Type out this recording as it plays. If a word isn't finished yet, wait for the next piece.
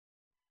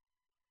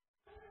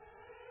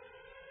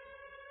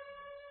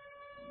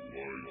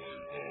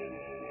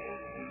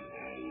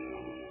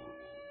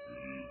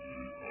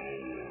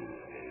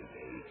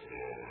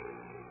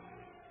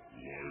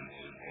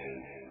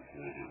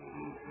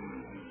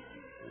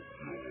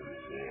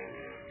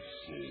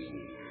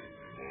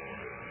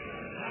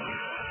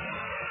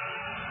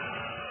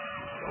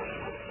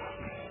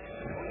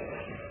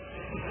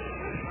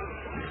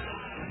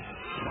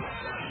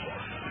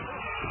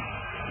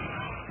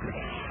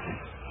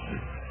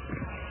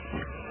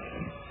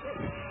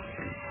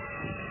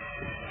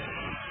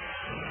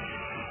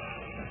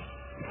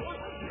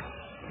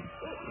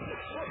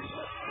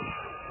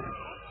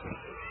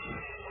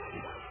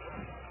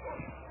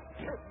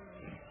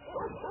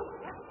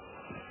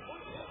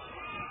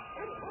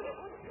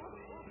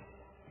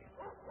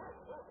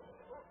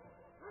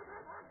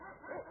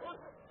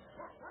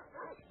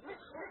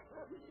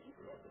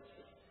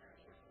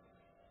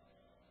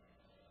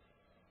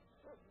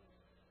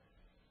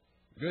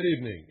Good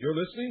evening. You're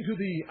listening to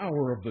the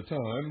Hour of the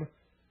Time.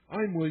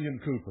 I'm William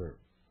Cooper.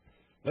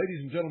 Ladies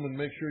and gentlemen,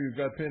 make sure you've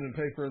got pen and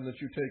paper and that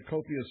you take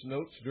copious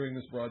notes during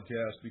this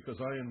broadcast because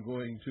I am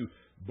going to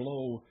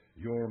blow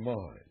your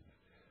mind.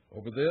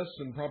 Over this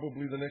and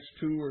probably the next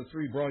 2 or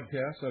 3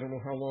 broadcasts, I don't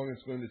know how long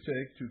it's going to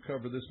take to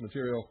cover this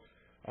material,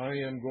 I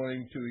am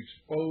going to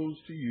expose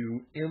to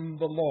you in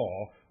the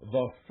law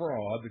the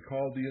fraud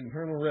called the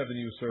Internal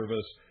Revenue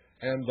Service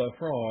and the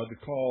fraud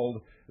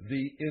called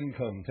the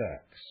income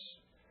tax.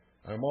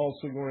 I'm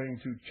also going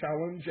to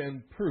challenge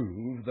and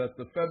prove that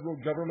the federal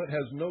government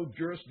has no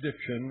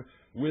jurisdiction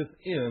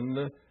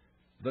within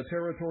the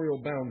territorial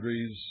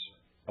boundaries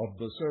of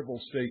the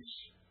several states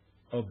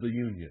of the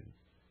Union.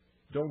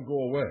 Don't go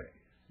away.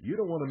 You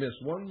don't want to miss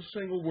one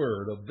single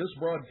word of this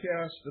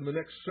broadcast and the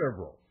next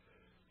several.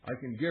 I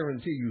can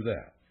guarantee you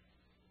that.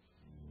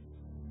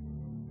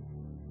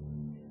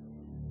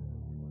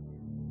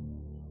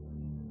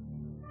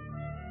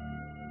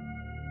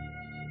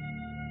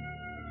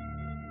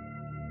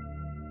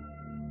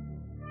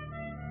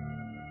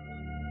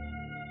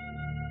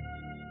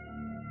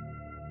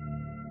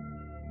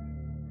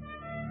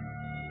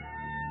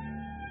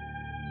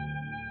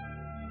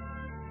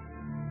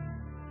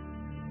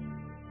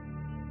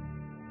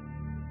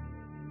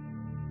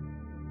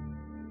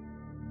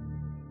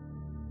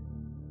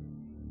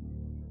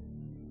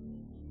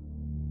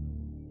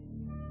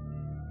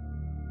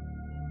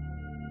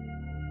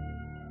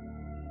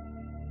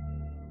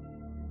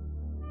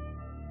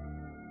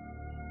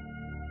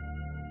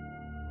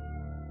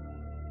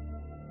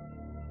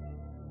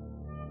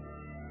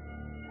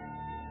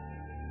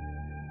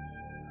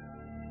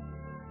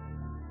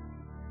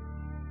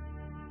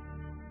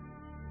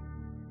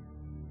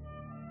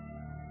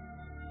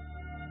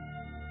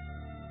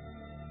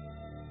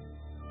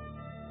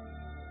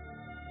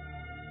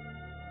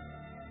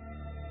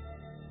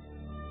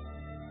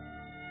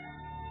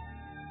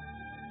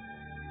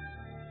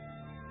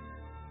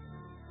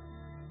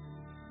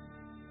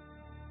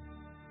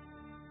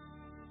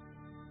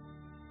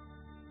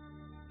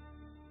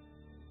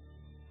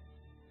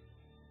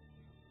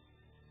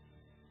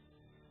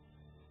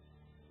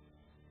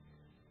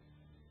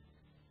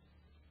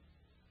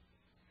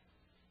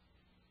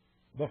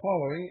 The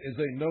following is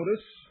a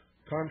notice,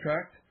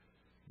 contract,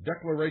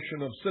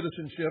 declaration of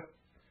citizenship,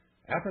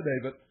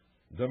 affidavit,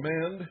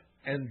 demand,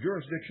 and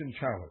jurisdiction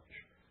challenge.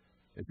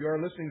 If you are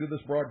listening to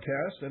this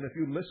broadcast, and if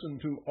you listen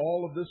to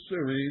all of this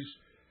series,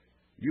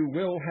 you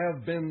will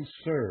have been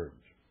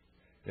served.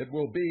 It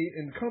will be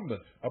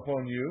incumbent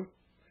upon you,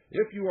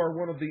 if you are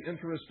one of the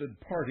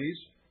interested parties,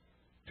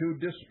 to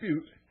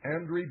dispute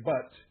and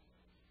rebut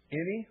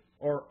any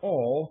or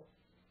all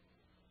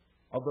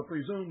of the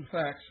presumed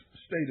facts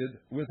stated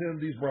within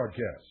these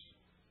broadcasts.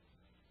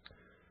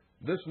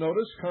 This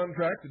notice,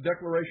 contract,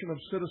 declaration of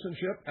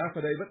citizenship,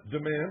 affidavit,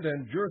 demand,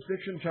 and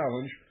jurisdiction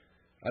challenge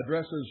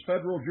addresses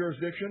federal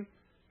jurisdiction,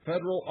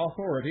 federal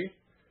authority,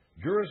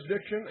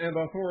 jurisdiction and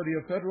authority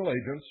of federal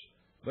agents,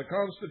 the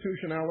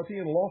constitutionality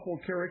and lawful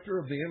character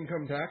of the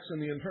income tax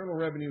and the Internal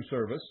Revenue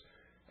Service,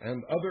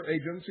 and other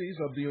agencies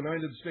of the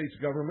United States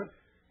government,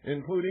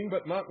 including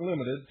but not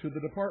limited to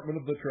the Department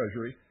of the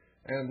Treasury,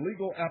 and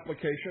legal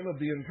application of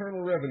the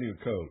Internal Revenue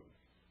Code.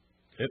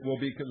 It will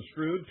be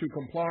construed to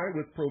comply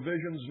with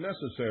provisions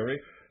necessary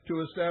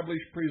to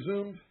establish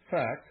presumed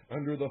fact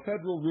under the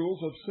federal rules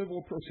of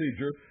civil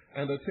procedure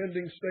and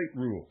attending state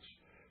rules.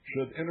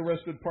 Should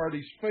interested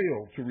parties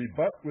fail to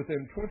rebut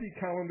within 20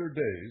 calendar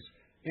days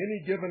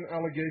any given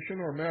allegation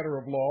or matter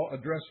of law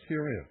addressed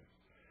herein,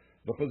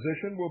 the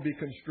position will be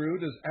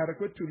construed as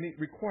adequate to meet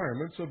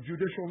requirements of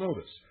judicial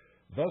notice,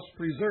 thus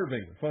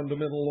preserving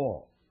fundamental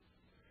law.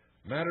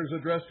 Matters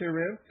addressed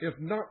herein, if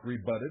not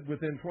rebutted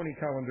within 20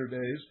 calendar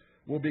days,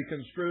 will be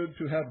construed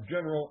to have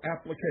general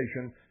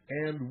application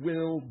and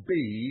will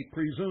be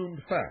presumed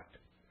fact.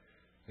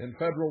 In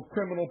federal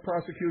criminal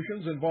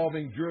prosecutions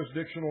involving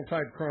jurisdictional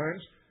type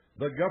crimes,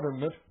 the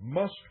government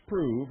must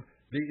prove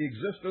the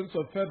existence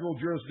of federal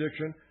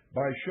jurisdiction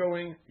by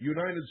showing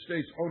United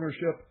States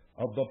ownership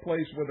of the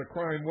place where the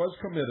crime was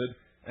committed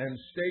and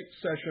state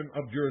cession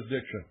of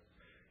jurisdiction.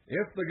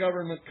 If the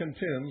government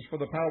contends for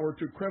the power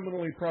to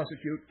criminally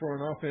prosecute for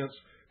an offense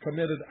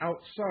committed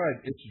outside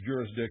its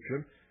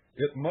jurisdiction,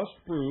 it must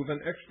prove an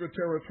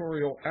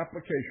extraterritorial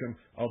application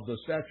of the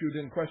statute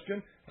in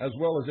question, as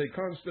well as a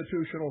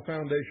constitutional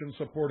foundation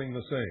supporting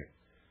the same.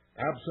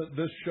 Absent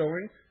this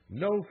showing,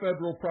 no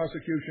federal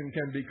prosecution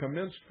can be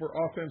commenced for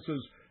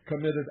offenses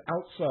committed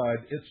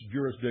outside its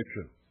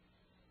jurisdiction.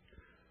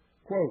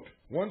 Quote,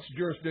 once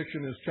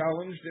jurisdiction is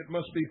challenged, it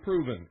must be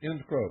proven,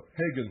 end quote.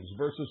 Higgins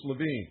versus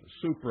Levine,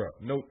 Supra,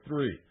 Note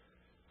 3.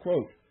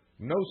 Quote,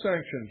 no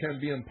sanction can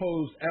be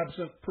imposed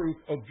absent proof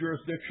of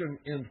jurisdiction,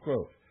 end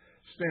quote.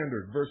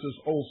 Standard versus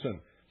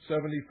Olson,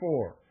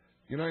 74,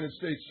 United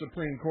States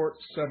Supreme Court,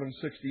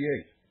 768.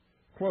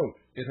 Quote,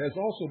 it has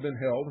also been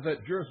held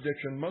that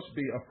jurisdiction must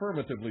be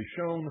affirmatively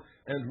shown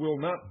and will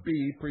not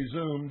be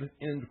presumed,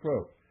 end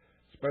quote.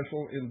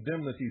 Special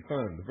Indemnity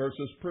Fund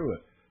versus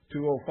Pruitt,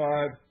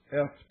 205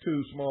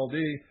 F2 small d,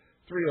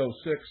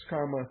 306,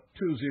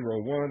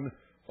 201,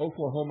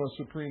 Oklahoma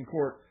Supreme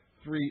Court,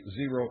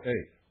 308.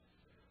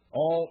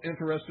 All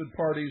interested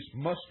parties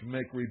must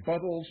make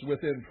rebuttals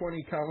within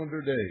 20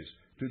 calendar days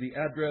to the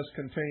address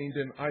contained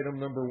in item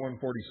number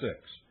 146.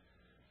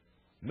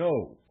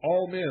 No,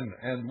 all men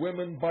and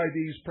women by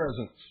these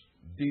presents,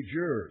 de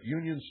jure,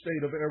 Union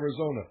State of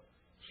Arizona,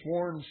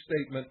 sworn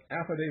statement,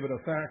 affidavit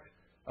of fact,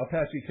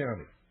 Apache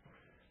County.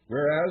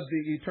 Whereas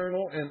the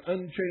eternal and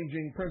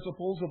unchanging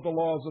principles of the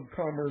laws of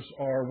commerce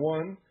are: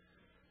 1,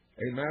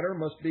 a matter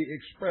must be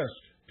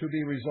expressed to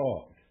be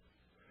resolved.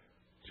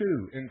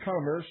 2, in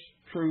commerce,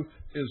 truth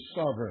is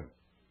sovereign.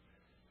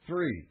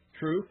 3,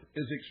 truth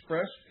is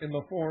expressed in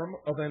the form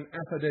of an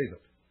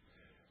affidavit.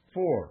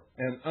 4,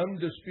 an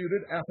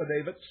undisputed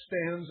affidavit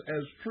stands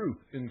as truth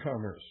in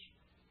commerce.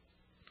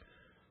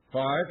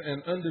 5,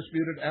 an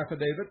undisputed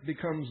affidavit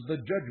becomes the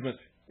judgment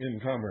in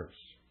commerce.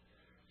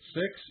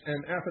 6,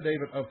 an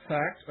affidavit of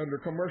fact under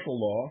commercial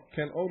law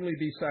can only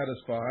be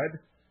satisfied,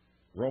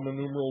 Roman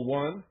numeral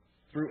 1,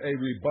 through a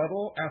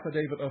rebuttal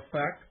affidavit of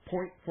fact,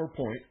 point for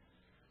point,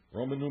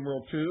 Roman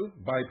numeral 2,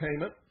 by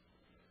payment,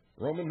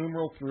 Roman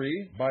numeral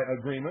 3, by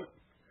agreement,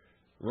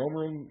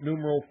 Roman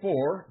numeral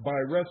 4, by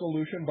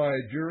resolution by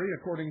a jury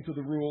according to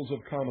the rules of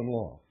common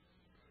law.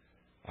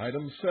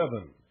 Item 7,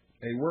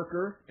 a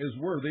worker is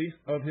worthy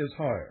of his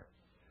hire.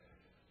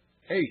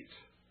 8,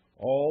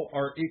 all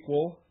are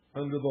equal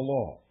under the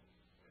law.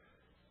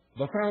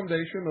 The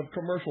foundation of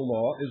commercial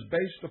law is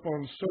based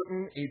upon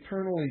certain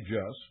eternally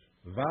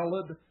just,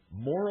 valid,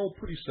 moral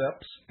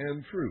precepts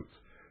and truth,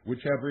 which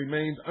have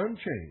remained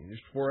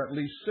unchanged for at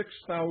least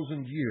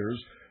 6,000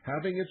 years,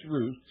 having its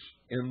roots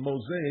in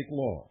Mosaic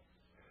law.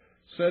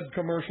 Said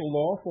commercial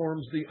law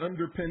forms the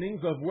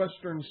underpinnings of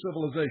Western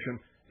civilization,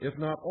 if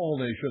not all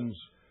nations,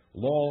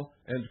 law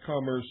and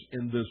commerce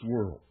in this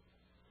world.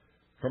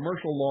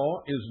 Commercial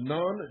law is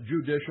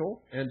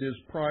non-judicial and is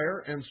prior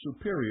and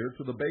superior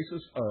to the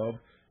basis of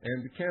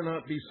and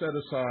cannot be set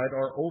aside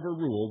or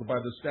overruled by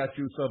the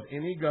statutes of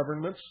any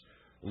governments,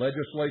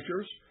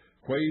 legislatures,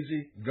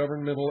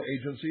 quasi-governmental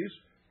agencies,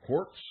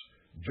 courts,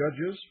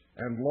 judges,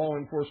 and law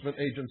enforcement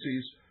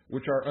agencies,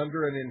 which are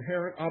under an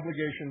inherent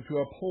obligation to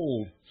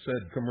uphold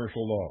said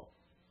commercial law.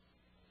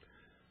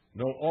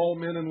 Know all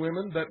men and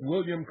women that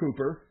William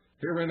Cooper,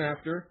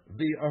 hereinafter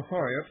the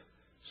affiant,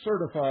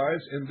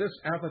 certifies in this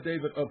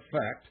affidavit of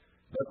fact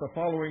that the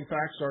following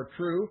facts are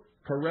true,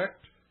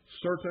 correct,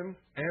 certain,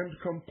 and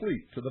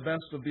complete to the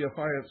best of the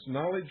affiant's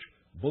knowledge,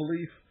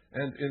 belief,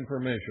 and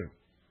information.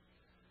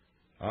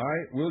 I,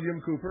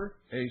 William Cooper,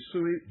 a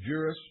sui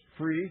juris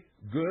free,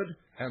 good,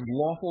 and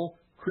lawful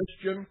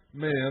Christian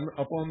man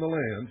upon the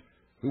land,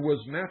 who was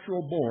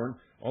natural born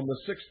on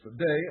the 6th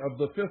day of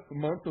the 5th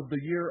month of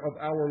the year of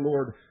our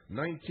Lord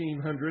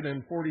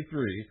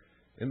 1943,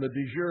 in the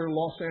de jure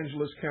Los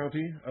Angeles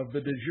County of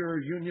the de jure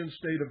Union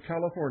State of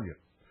California,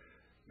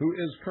 who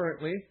is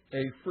currently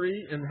a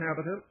free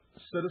inhabitant,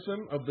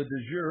 citizen of the de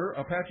jure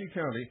Apache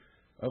County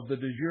of the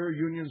de jure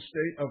Union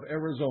State of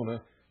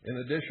Arizona, in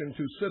addition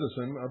to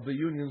citizen of the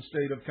Union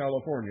State of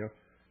California,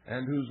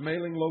 and whose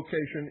mailing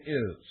location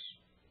is,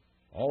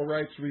 all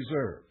rights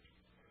reserved,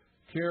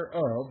 care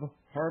of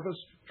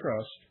Harvest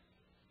Trust,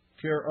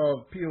 care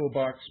of P.O.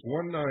 Box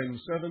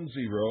 1970,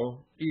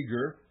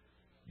 Eager,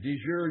 de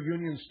jure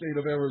Union State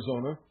of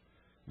Arizona,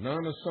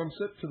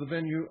 non-assumpsit to the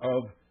venue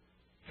of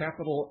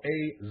capital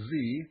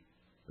A-Z,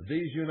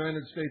 these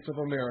United States of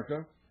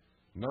America,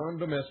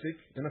 non-domestic,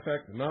 in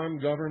effect,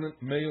 non-government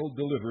mail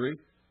delivery,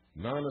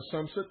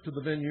 non-assumpsit to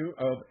the venue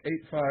of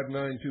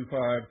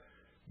 85925,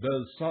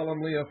 does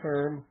solemnly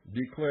affirm,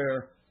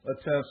 declare,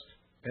 attest,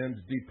 and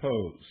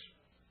depose.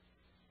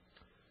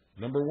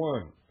 Number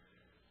 1,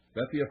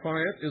 that the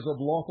affiant is of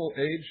lawful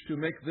age to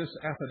make this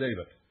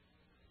affidavit.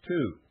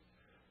 2,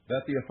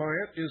 that the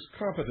affiant is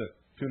competent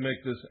to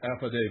make this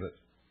affidavit.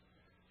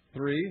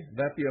 3,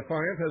 that the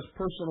affiant has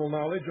personal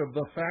knowledge of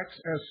the facts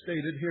as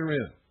stated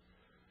herein.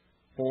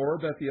 4,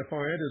 that the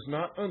affiant is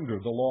not under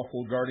the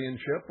lawful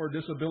guardianship or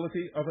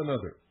disability of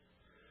another.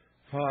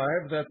 5,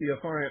 that the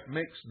affiant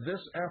makes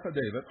this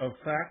affidavit of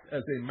fact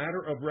as a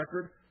matter of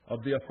record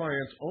of the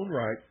affiant's own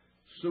right,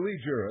 sui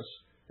juris,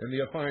 in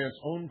the affiant's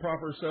own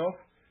proper self,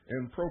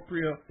 in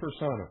propria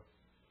persona.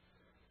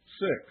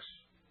 6.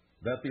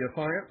 That the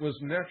affiant was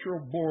natural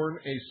born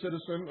a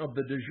citizen of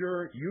the de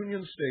jure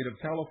Union State of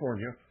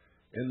California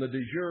in the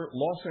de jure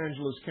Los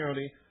Angeles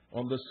County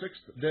on the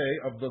 6th day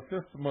of the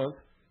 5th month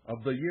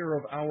of the year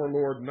of our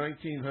Lord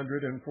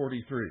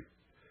 1943.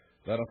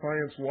 That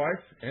affiant's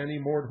wife,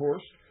 Annie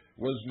Mordhorst,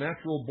 was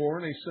natural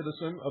born a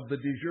citizen of the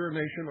de jure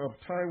nation of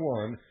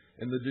Taiwan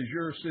in the de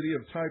jure city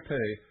of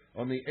Taipei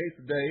on the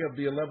 8th day of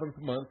the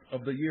 11th month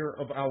of the year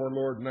of our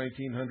Lord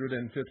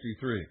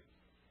 1953.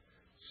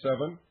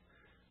 7.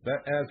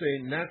 That as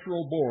a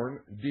natural born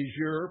de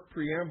jure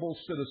preamble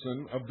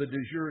citizen of the de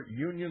jure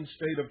Union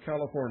State of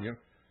California,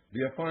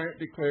 the affiant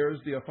declares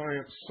the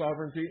affiant's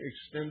sovereignty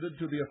extended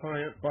to the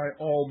affiant by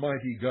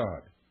Almighty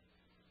God.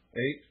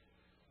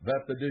 8.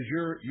 That the de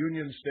jure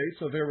Union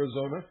States of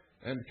Arizona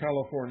and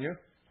California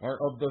are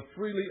of the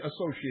freely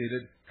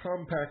associated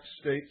compact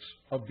states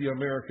of the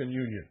American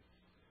Union.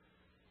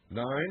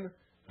 9.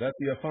 That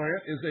the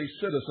affiant is a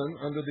citizen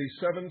under the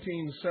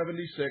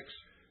 1776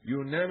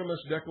 unanimous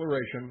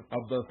declaration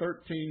of the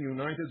 13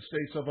 United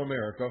States of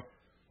America,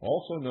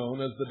 also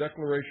known as the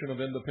Declaration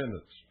of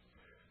Independence,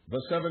 the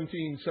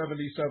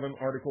 1777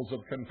 Articles of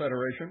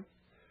Confederation,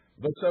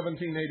 the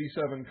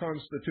 1787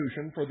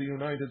 Constitution for the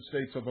United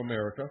States of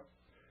America,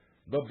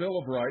 the Bill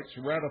of Rights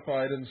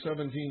ratified in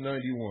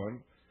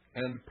 1791,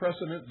 and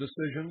precedent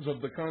decisions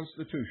of the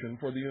Constitution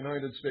for the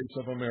United States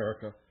of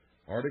America,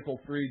 Article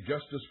 3,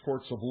 Justice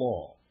Courts of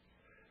Law.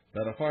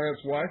 That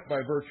affiant's wife,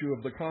 by virtue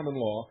of the common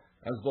law,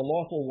 as the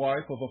lawful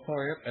wife of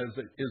affiant,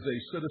 is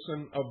a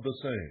citizen of the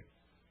same.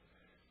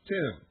 10.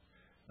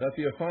 That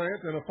the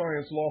affiant and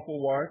affiant's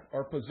lawful wife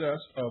are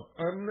possessed of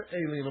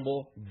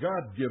unalienable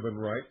God-given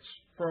rights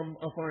from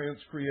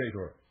affiant's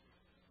creator.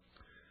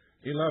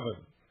 11.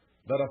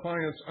 That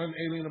affiant's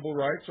unalienable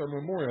rights are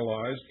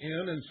memorialized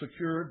in and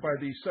secured by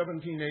the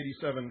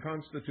 1787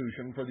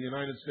 Constitution for the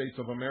United States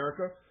of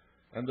America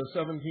and the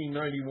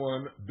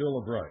 1791 Bill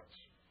of Rights.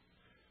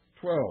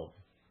 12.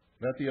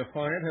 That the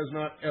affiant has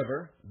not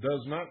ever,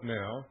 does not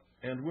now,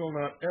 and will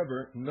not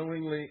ever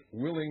knowingly,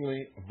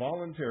 willingly,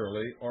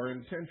 voluntarily, or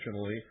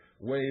intentionally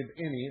waive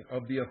any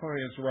of the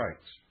affiant's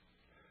rights.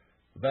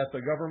 That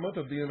the government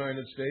of the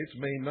United States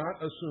may not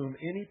assume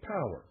any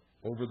power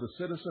over the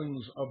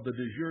citizens of the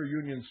de jure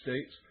Union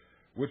States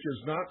which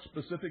is not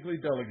specifically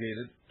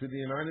delegated to the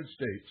United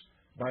States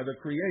by the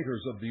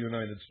creators of the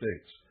United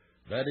States,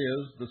 that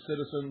is, the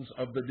citizens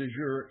of the de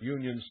jure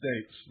Union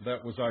States.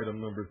 That was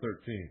item number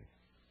 13.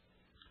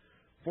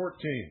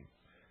 14.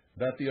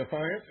 That the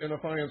affiant and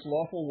affiant's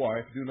lawful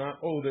wife do not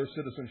owe their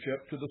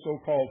citizenship to the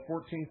so-called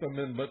 14th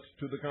Amendment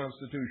to the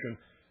Constitution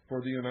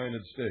for the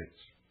United States.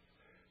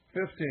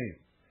 15.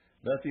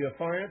 That the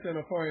affiant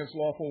and affiant's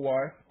lawful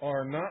wife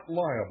are not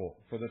liable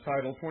for the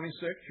Title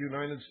 26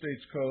 United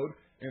States Code,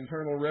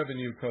 Internal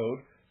Revenue Code,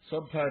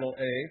 Subtitle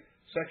A,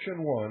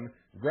 Section 1,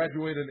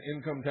 Graduated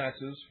Income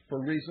Taxes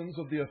for reasons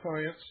of the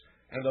affiant's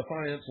and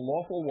affiant's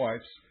lawful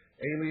wife's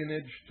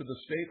alienage to the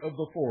state of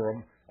the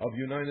forum of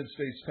United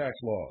States tax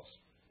laws.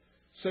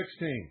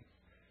 16.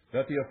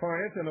 That the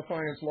affiant and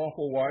affiant's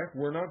lawful wife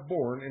were not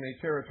born in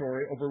a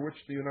territory over which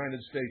the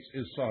United States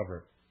is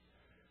sovereign.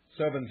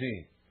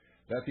 17.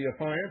 That the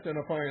affiant and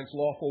affiant's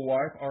lawful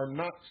wife are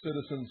not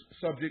citizens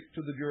subject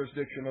to the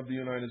jurisdiction of the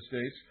United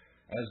States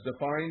as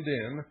defined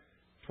in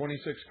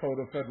 26 Code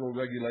of Federal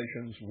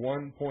Regulations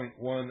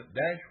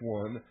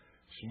 1.1-1,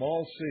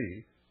 small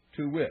c,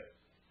 to wit,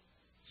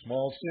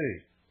 small c,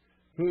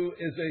 who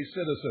is a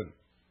citizen?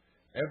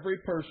 Every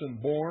person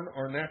born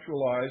or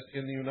naturalized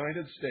in the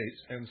United States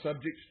and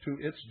subject to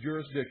its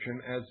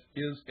jurisdiction as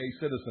is a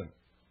citizen.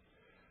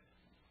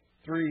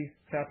 3,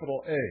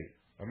 capital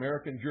A,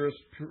 American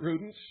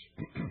jurisprudence,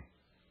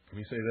 let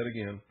me say that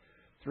again.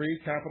 3,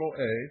 capital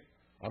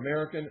A,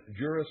 American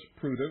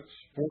jurisprudence,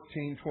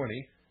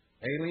 1420,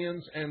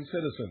 aliens and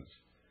citizens.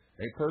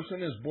 A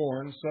person is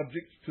born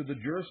subject to the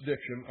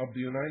jurisdiction of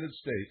the United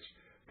States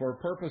for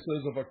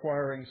purposes of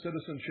acquiring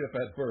citizenship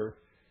at birth,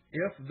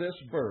 if this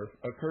birth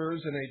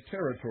occurs in a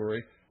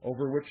territory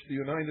over which the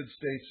United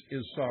States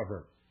is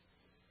sovereign.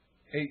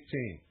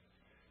 18.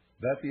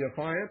 That the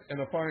affiant and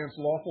affiant's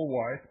lawful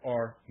wife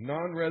are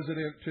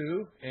non-resident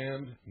to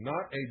and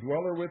not a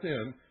dweller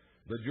within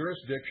the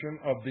jurisdiction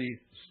of the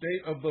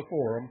state of the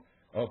forum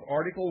of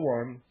Article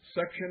 1,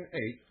 Section 8,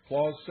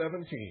 Clause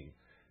 17,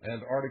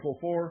 and Article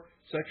 4,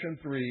 Section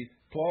 3,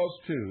 Clause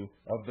 2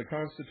 of the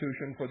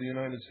Constitution for the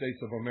United States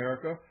of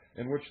America,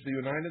 in which the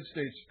United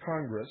States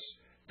Congress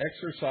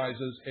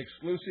exercises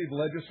exclusive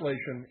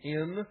legislation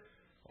in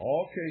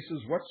all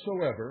cases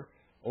whatsoever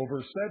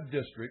over said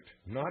district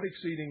not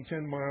exceeding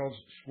 10 miles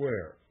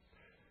square,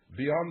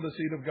 beyond the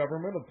seat of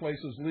government of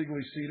places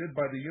legally ceded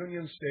by the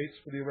Union States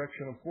for the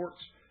erection of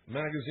forts,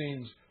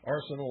 magazines,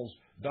 arsenals,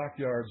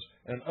 dockyards,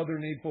 and other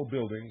needful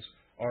buildings,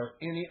 or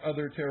any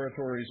other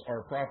territories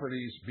or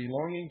properties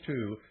belonging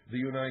to the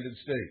United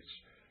States.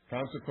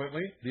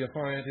 Consequently, the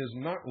affiant is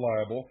not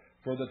liable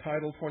for the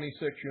Title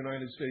 26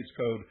 United States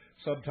Code,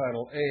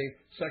 Subtitle A,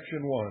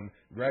 Section 1,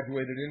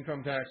 graduated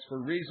income tax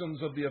for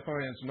reasons of the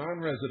affiant's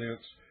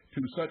non-residence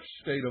to such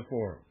state of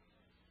forum.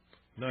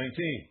 19.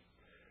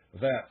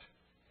 That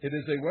it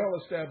is a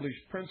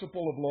well-established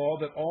principle of law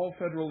that all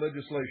federal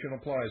legislation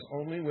applies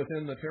only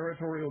within the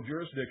territorial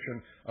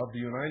jurisdiction of the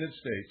United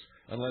States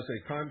unless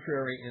a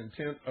contrary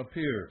intent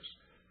appears.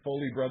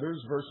 Foley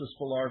Brothers versus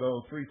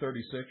Falardo,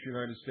 336,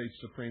 United States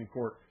Supreme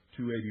Court,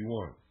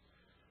 281.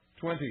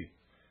 20.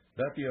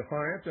 That the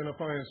affiant and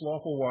affiant's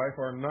lawful wife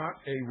are not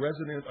a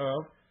resident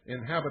of,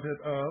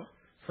 inhabitant of,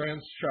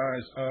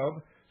 franchise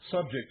of,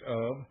 subject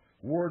of,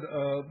 ward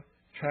of,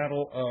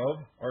 chattel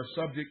of, or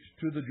subject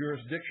to the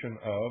jurisdiction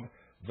of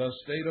the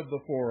state of the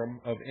forum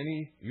of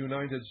any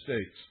United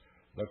States,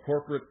 the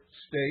corporate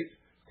state,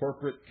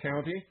 corporate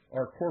county,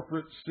 or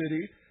corporate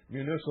city,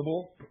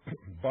 municipal,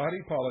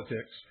 body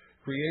politics,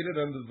 created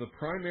under the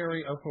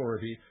primary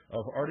authority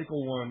of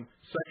Article 1,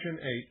 Section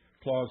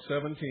 8, Clause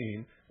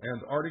 17,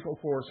 and Article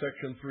 4,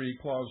 Section 3,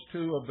 Clause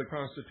 2 of the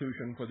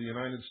Constitution for the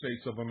United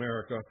States of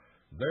America.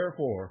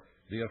 Therefore,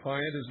 the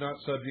affiant is not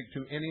subject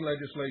to any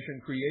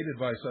legislation created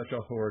by such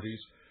authorities,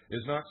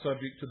 is not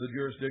subject to the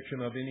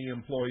jurisdiction of any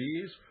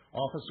employees,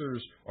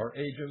 officers, or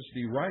agents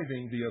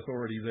deriving the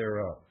authority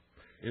thereof,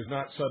 is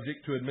not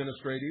subject to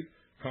administrative,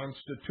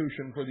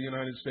 Constitution for the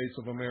United States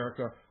of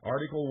America,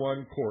 Article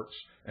 1 courts,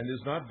 and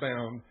is not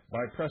bound by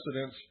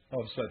precedents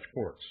of such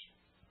courts.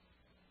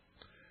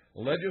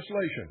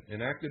 Legislation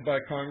enacted by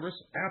Congress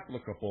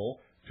applicable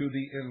to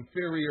the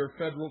inferior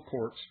federal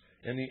courts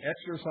in the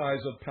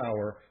exercise of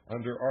power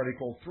under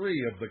Article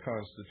 3 of the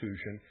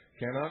Constitution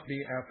cannot be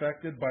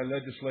affected by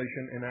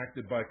legislation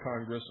enacted by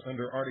Congress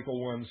under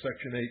Article 1,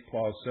 Section 8,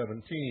 Clause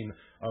 17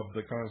 of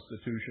the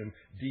Constitution,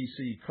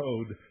 D.C.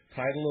 Code,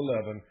 Title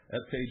 11,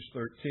 at page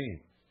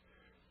 13.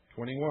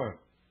 21.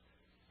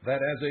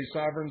 That as a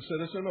sovereign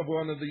citizen of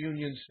one of the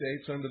Union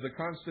States under the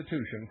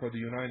Constitution for the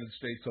United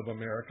States of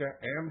America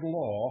and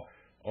law,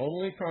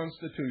 only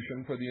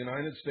Constitution for the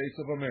United States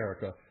of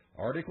America,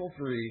 Article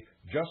 3,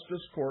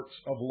 justice courts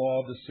of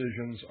law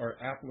decisions are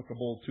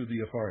applicable to the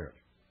affiant.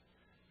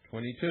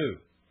 22.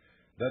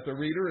 That the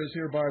reader is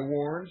hereby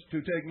warned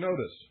to take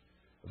notice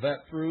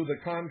that through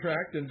the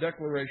contract and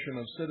declaration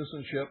of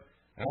citizenship,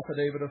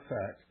 affidavit of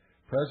fact,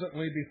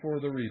 presently before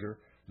the reader,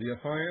 the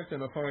affiant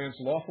and affiant's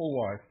lawful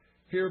wife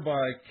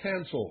hereby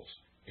cancels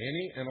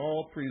any and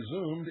all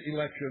presumed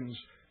elections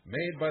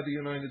made by the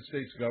United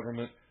States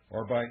government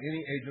or by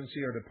any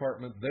agency or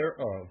department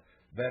thereof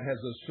that has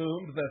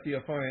assumed that the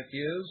affiant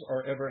is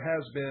or ever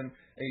has been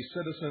a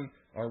citizen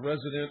or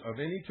resident of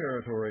any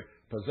territory,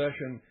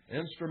 possession,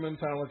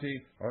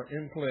 instrumentality, or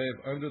enclave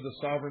under the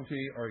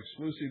sovereignty or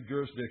exclusive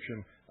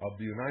jurisdiction of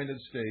the United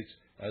States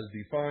as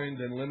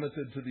defined and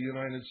limited to the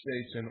United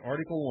States in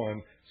Article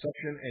 1,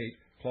 Section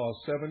 8, Clause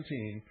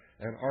 17,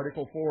 and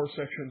Article 4,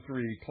 Section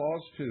 3,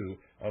 Clause 2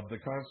 of the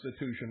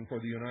Constitution for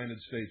the United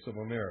States of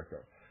America.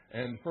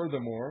 And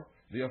furthermore,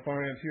 the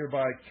affiant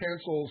hereby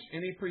cancels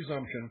any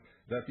presumption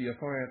that the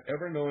affiant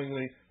ever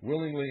knowingly,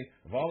 willingly,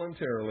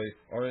 voluntarily,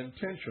 or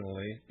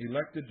intentionally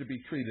elected to be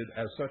treated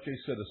as such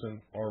a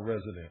citizen or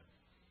resident.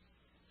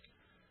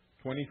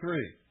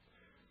 23.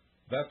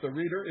 That the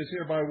reader is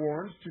hereby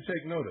warned to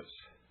take notice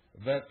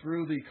that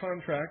through the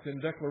contract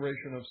and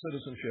declaration of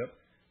citizenship,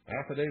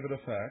 affidavit of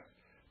fact,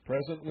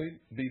 presently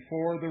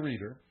before the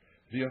reader,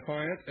 the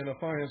affiant and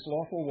affiant's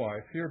lawful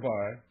wife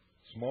hereby,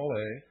 small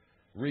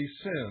a,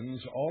 rescinds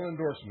all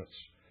endorsements,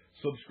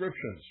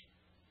 subscriptions,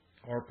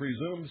 or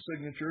presumed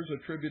signatures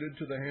attributed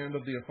to the hand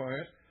of the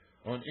affiant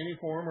on any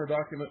form or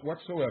document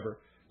whatsoever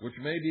which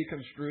may be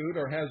construed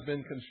or has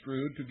been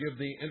construed to give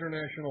the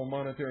International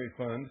Monetary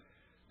Fund,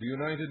 the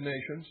United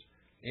Nations,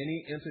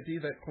 any entity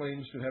that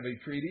claims to have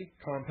a treaty,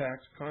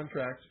 compact,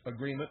 contract,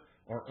 agreement,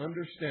 or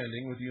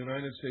understanding with the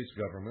United States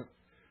government,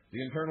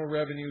 the Internal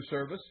Revenue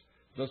Service,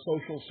 the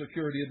Social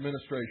Security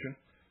Administration,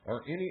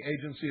 or any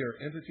agency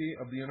or entity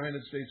of the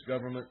United States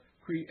government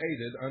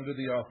created under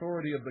the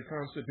authority of the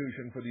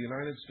Constitution for the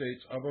United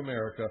States of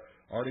America,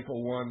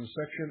 Article 1,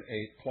 Section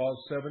 8, Clause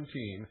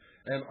 17,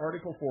 and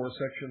Article 4,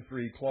 Section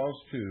 3, Clause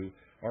 2,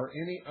 or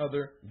any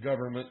other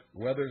government,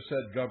 whether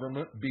said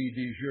government be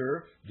de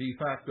jure, de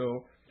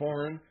facto,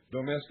 foreign,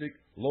 domestic,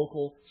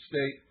 local,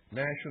 state,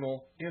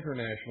 national,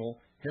 international,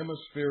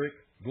 hemispheric,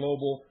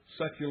 global,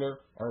 secular,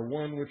 or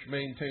one which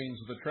maintains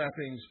the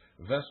trappings,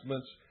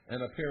 vestments,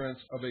 and appearance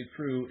of a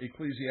true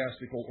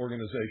ecclesiastical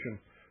organization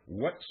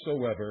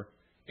whatsoever,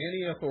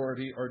 any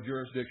authority or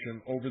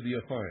jurisdiction over the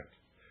affiant,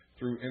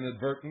 through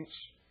inadvertence,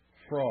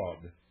 fraud,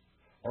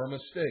 or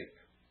mistake,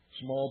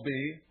 small b,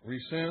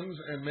 rescinds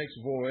and makes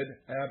void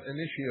ab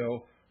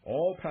initio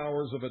all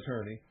powers of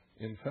attorney,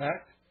 in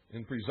fact,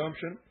 in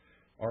presumption,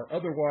 are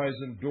otherwise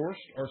endorsed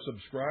or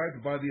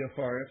subscribed by the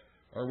affiant,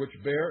 or which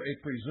bear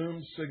a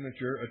presumed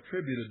signature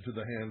attributed to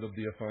the hand of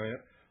the affiant,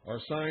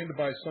 are signed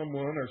by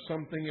someone or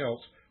something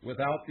else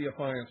without the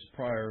affiant's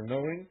prior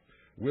knowing,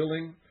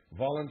 willing,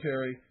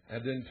 voluntary,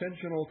 and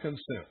intentional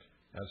consent,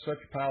 as such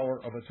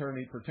power of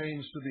attorney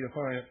pertains to the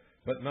affiant,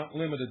 but not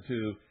limited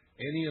to,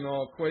 any and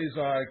all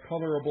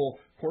quasi-colorable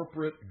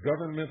corporate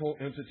governmental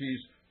entities,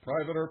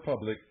 private or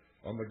public,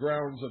 on the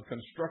grounds of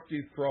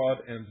constructive fraud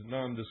and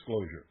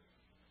non-disclosure.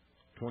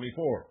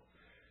 24.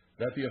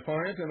 That the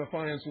affiant and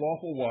affiant's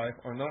lawful wife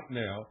are not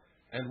now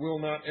and will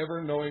not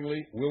ever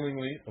knowingly,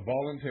 willingly,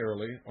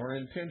 voluntarily, or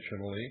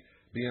intentionally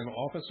be an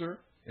officer,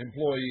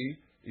 employee,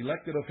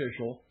 elected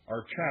official,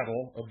 or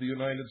chattel of the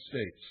United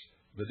States,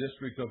 the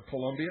District of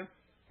Columbia,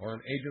 or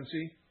an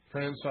agency,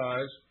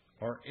 franchise,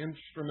 or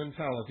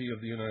instrumentality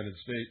of the United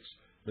States,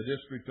 the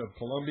District of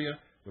Columbia,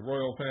 the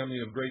Royal Family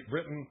of Great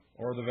Britain,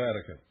 or the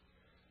Vatican.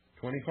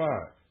 25.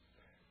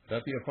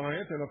 That the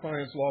affiant and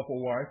affiant's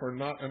lawful wife are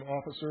not an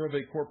officer of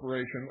a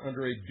corporation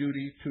under a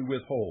duty to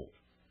withhold.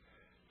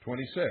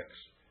 26.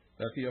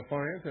 That the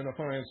affiant and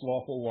affiant's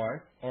lawful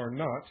wife are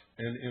not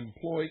an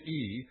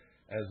employee,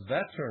 as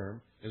that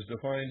term is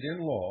defined in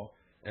law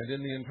and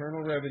in the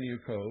Internal Revenue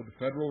Code,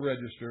 Federal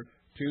Register,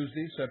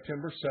 Tuesday,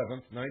 September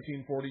 7,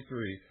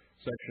 1943,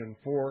 Section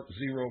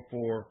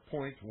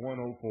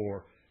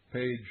 404.104,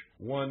 page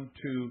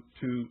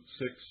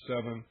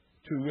 12267,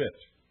 to wit.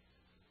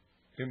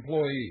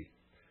 Employee.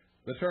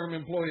 The term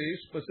employee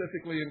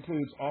specifically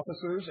includes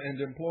officers and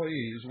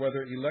employees,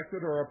 whether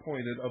elected or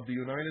appointed of the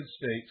United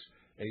States,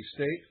 a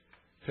state,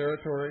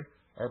 territory,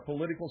 or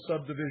political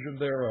subdivision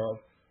thereof,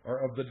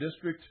 or of the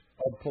District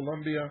of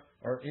Columbia,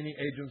 or any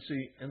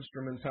agency,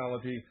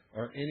 instrumentality,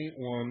 or any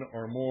one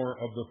or more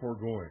of the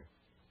foregoing.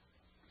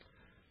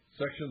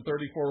 Section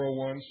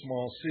 3401,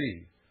 small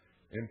c.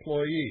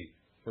 Employee.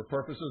 For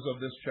purposes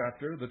of this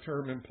chapter, the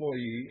term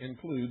employee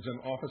includes an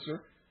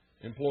officer,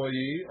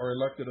 employee, or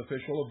elected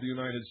official of the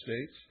United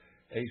States,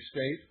 a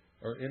state,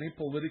 or any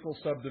political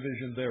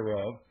subdivision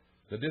thereof,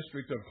 the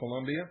District of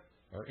Columbia,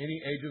 or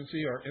any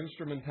agency or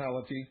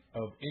instrumentality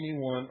of any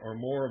one or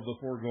more of the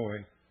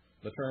foregoing.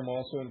 The term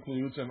also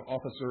includes an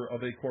officer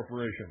of a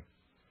corporation.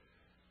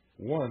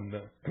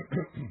 1.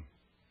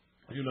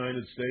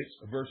 United States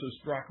versus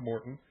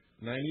Throckmorton,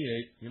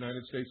 98,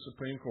 United States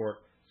Supreme Court,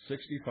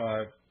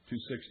 65 to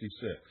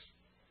 66.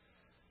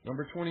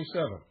 Number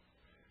 27.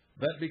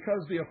 That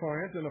because the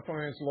affiant and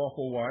affiant's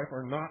lawful wife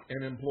are not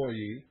an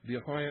employee, the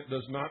affiant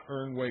does not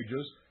earn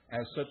wages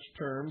as such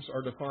terms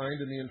are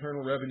defined in the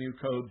Internal Revenue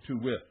Code to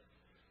wit.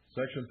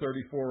 Section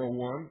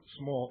 3401,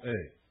 small a.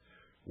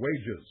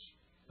 Wages.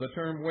 The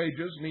term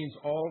wages means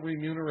all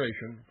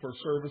remuneration for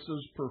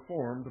services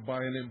performed by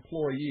an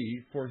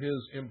employee for his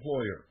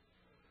employer.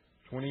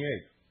 28.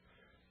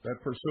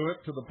 That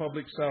pursuant to the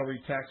Public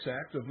Salary Tax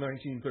Act of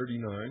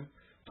 1939,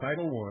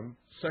 Title I,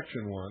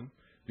 Section 1,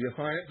 the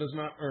affiant does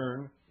not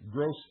earn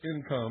gross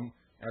income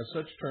as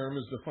such term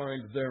is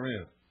defined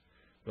therein.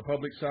 The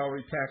Public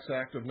Salary Tax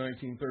Act of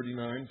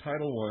 1939,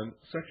 Title I,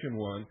 Section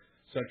 1,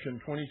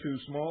 Section 22,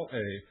 small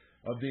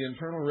a, of the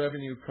Internal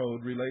Revenue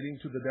Code relating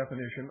to the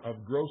definition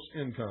of gross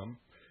income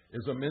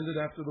is amended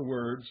after the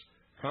words,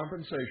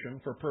 compensation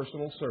for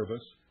personal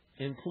service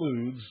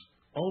includes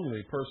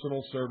only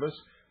personal service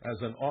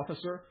as an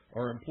officer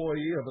or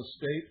employee of a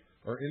state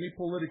or any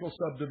political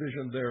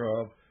subdivision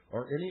thereof,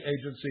 or any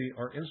agency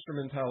or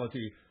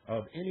instrumentality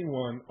of any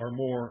one or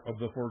more of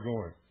the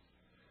foregoing.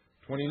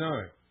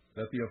 29.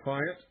 That the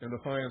affiant and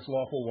affiant's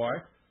lawful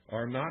wife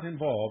are not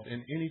involved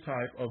in any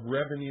type of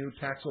revenue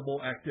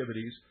taxable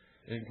activities,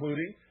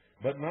 including,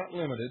 but not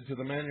limited to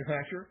the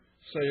manufacture,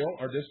 sale,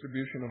 or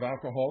distribution of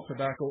alcohol,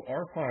 tobacco,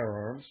 or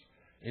firearms,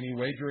 any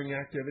wagering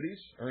activities,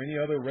 or any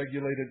other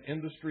regulated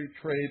industry,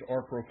 trade,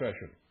 or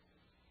profession.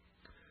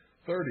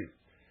 30.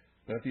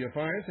 That the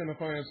affiant and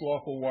affiant's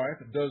lawful wife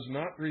does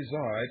not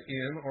reside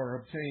in or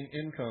obtain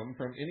income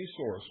from any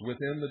source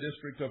within the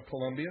District of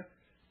Columbia,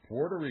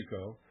 Puerto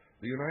Rico,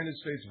 the United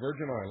States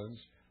Virgin Islands,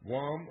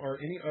 Guam, or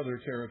any other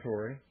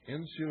territory,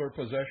 insular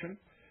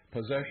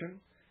possession,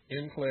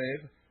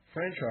 enclave,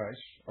 franchise,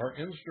 or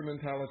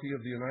instrumentality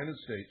of the United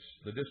States,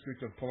 the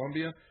District of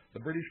Columbia, the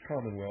British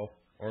Commonwealth,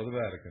 or the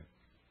Vatican.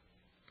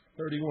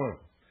 31.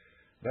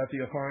 That the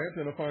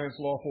affiant and affiant's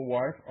lawful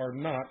wife are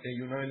not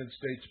a United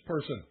States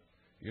person,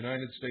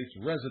 United States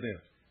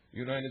resident,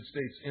 United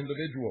States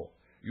individual,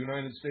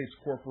 United States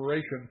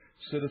corporation,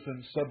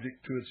 citizen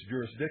subject to its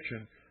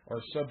jurisdiction,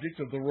 or subject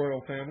of the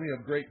Royal Family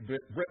of Great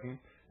Britain,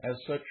 as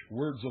such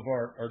words of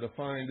art are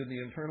defined in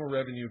the Internal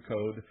Revenue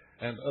Code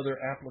and other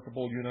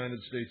applicable United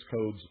States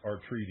codes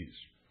or treaties.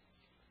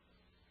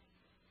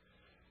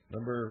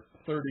 Number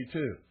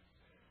 32.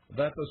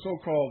 That the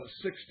so-called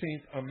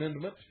 16th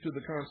Amendment to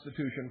the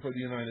Constitution for the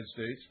United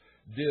States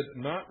did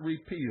not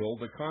repeal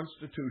the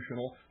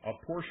constitutional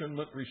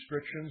apportionment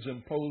restrictions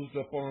imposed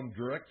upon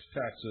direct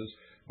taxes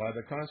by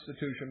the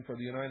Constitution for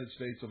the United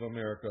States of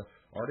America,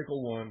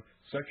 Article 1,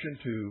 Section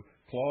 2,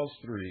 Clause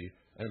 3,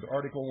 and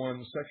Article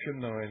 1, Section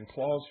 9,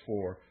 Clause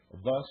 4.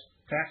 Thus,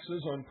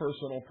 taxes on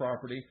personal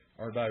property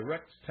are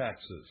direct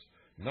taxes,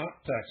 not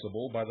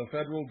taxable by the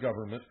federal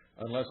government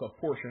unless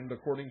apportioned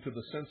according to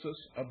the census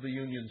of the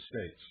Union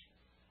States.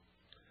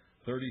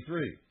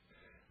 33.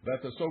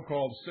 That the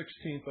so-called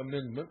 16th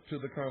Amendment to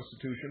the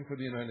Constitution for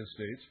the United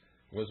States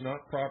was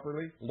not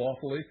properly,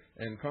 lawfully,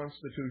 and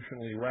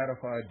constitutionally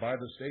ratified by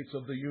the states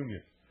of the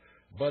Union.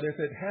 but if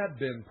it had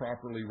been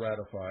properly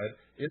ratified,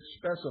 it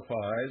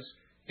specifies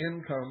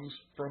incomes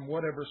from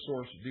whatever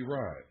source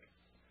derived.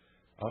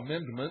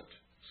 Amendment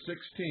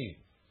 16,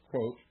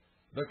 quote,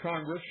 "The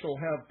Congress shall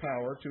have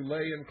power to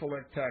lay and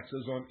collect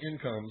taxes on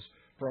incomes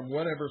from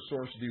whatever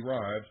source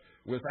derived,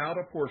 without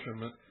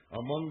apportionment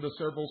among the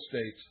several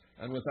states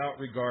and without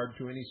regard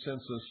to any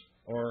census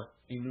or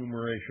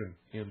enumeration,"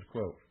 end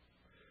quote.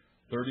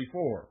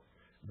 34,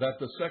 that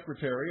the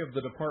Secretary of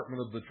the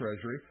Department of the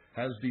Treasury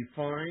has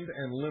defined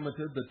and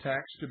limited the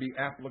tax to be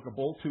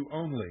applicable to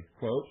only,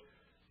 quote,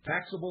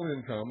 "taxable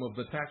income of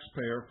the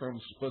taxpayer from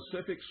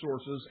specific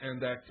sources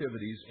and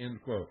activities,"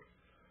 end quote.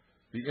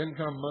 The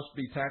income must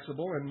be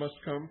taxable and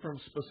must come from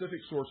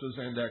specific sources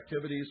and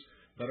activities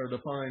that are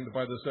defined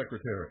by the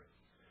Secretary.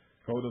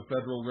 Code of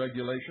Federal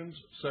Regulations,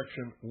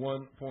 Section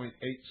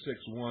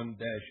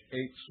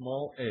 1.861-8,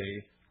 small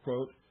a,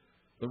 quote,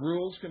 "The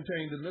rules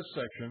contained in this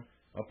section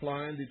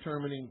apply in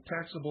determining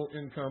taxable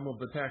income of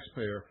the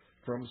taxpayer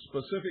from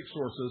specific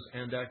sources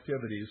and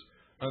activities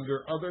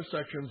under other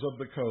sections of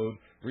the Code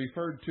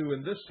referred to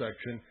in this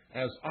section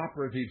as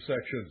operative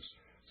sections."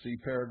 See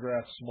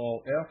paragraph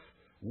small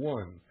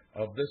f1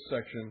 of this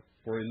section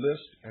for a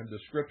list and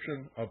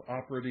description of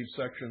operative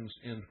sections,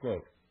 end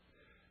quote.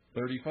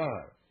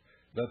 35,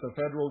 that the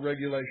federal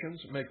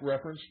regulations make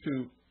reference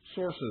to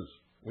sources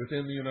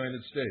within the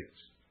United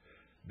States.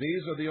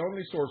 These are the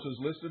only sources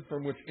listed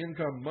from which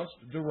income must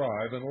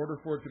derive in order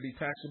for it to be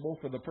taxable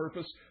for the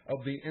purpose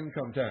of the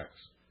income tax.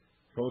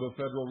 Code of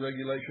Federal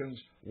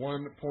Regulations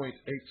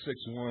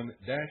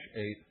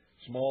 1.861-8,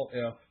 small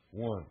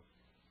f1.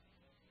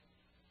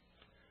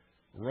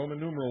 Roman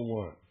numeral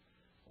 1,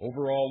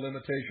 overall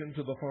limitation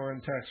to the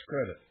foreign tax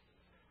credit.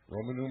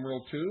 Roman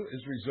numeral 2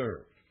 is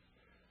reserved.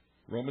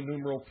 Roman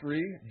numeral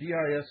 3,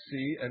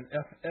 DISC and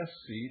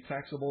FSC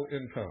taxable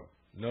income.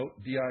 Note,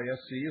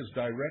 DISC is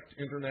Direct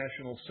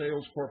International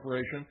Sales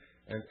Corporation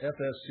and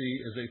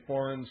FSC is a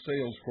Foreign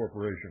Sales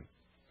Corporation.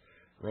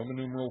 Roman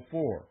numeral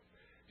 4,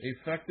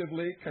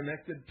 effectively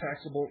connected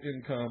taxable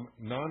income,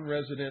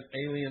 non-resident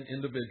alien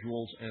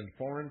individuals and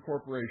foreign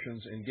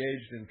corporations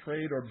engaged in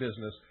trade or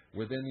business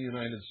within the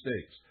United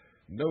States.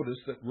 Notice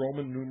that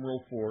Roman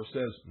numeral 4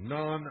 says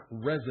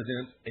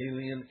non-resident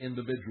alien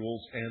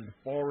individuals and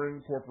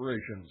foreign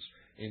corporations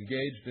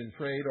engaged in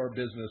trade or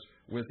business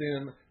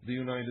within the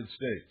United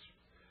States.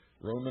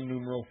 Roman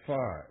numeral 5,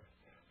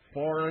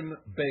 foreign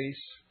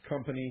base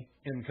company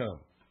income.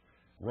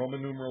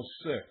 Roman numeral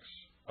 6,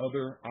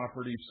 other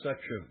operative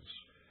sections.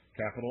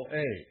 Capital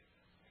A,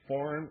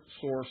 foreign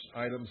source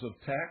items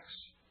of tax.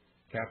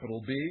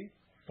 Capital B,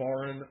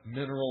 foreign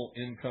mineral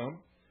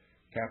income.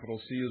 Capital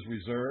C is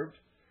reserved.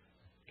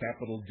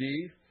 Capital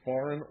D,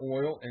 foreign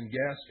oil and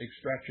gas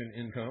extraction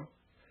income.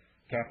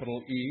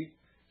 Capital E,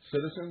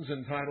 citizens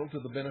entitled to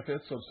the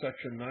benefits of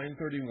Section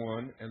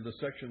 931 and the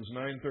Sections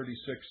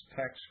 936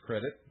 tax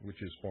credit,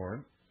 which is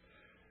foreign.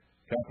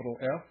 Capital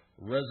F,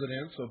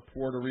 residents of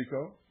Puerto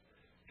Rico.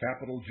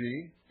 Capital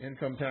G,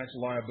 income tax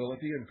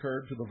liability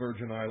incurred to the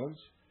Virgin Islands.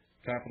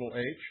 Capital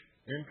H,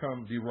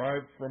 income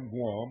derived from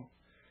Guam.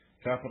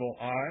 Capital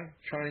I,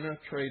 China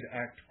Trade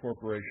Act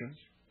corporations.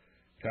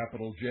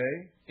 Capital J,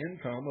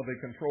 income of a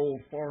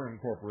controlled foreign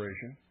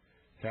corporation.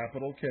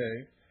 Capital K,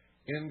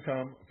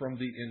 income from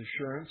the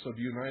insurance of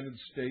United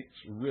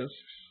States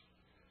risks.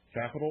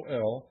 Capital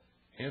L,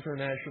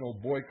 international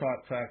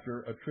boycott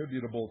factor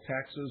attributable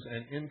taxes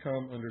and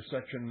income under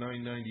Section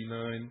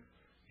 999.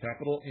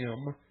 Capital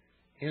M,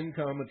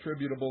 income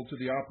attributable to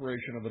the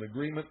operation of an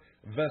agreement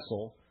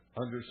vessel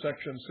under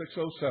Section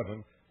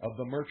 607 of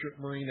the Merchant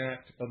Marine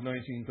Act of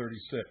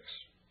 1936.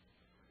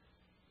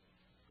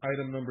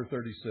 Item number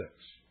 36.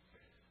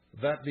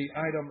 That the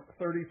item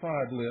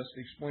 35 list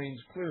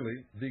explains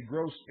clearly the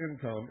gross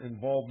income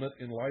involvement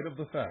in light of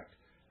the fact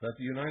that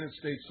the United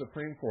States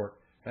Supreme Court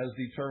has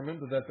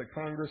determined that the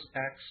Congress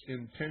acts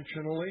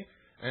intentionally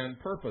and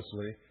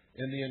purposely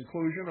in the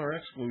inclusion or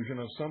exclusion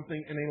of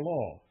something in a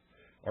law,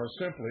 or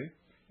simply,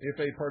 if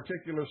a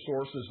particular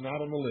source is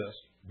not on the list,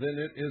 then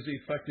it is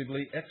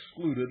effectively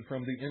excluded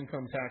from the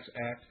Income Tax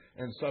Act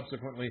and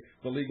subsequently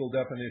the legal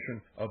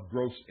definition of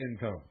gross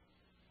income.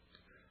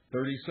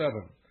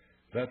 37.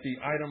 That the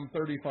item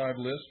 35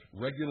 list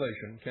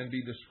regulation can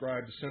be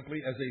described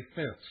simply as a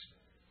fence.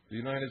 The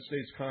United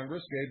States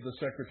Congress gave the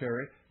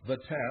Secretary the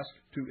task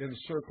to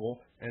encircle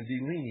and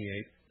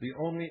delineate the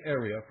only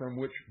area from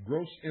which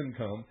gross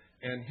income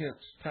and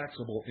hence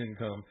taxable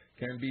income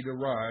can be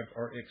derived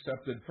or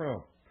accepted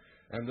from.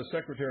 And the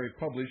Secretary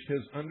published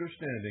his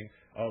understanding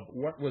of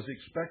what was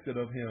expected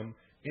of him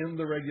in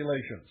the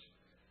regulations.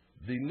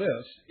 The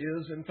list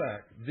is, in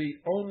fact, the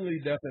only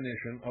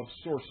definition of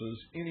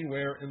sources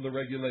anywhere in the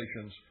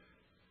regulations.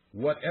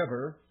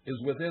 Whatever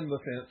is within the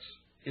fence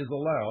is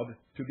allowed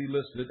to be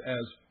listed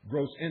as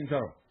gross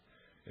income.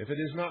 If it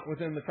is not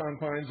within the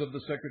confines of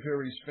the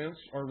Secretary's fence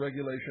or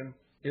regulation,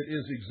 it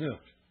is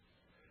exempt.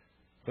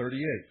 38.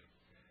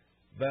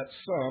 That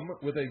some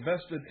with a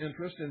vested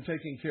interest in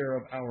taking care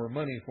of our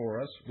money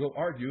for us will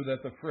argue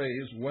that the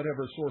phrase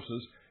whatever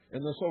sources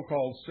in the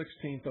so-called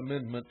 16th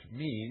Amendment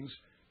means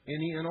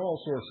any and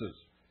all sources,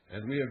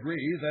 and we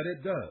agree that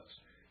it does.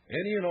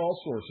 Any and all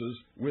sources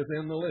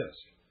within the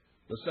list.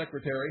 The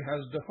Secretary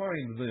has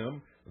defined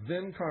them,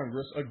 then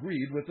Congress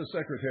agreed with the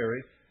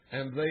Secretary,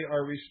 and they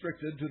are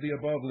restricted to the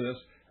above list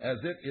as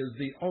it is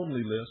the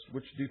only list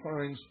which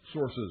defines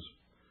sources.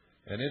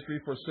 An entry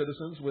for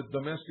citizens with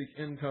domestic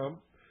income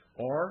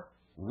or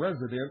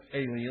resident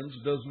aliens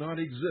does not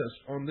exist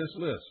on this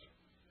list.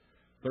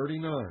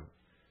 39.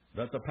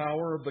 That the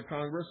power of the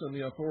Congress and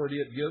the authority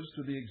it gives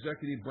to the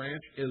executive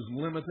branch is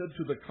limited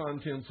to the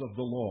contents of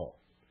the law.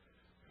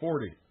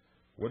 40.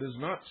 What is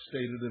not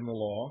stated in the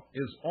law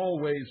is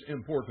always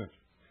important.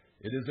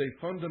 It is a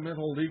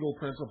fundamental legal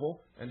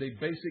principle and a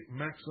basic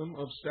maxim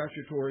of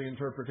statutory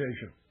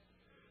interpretation.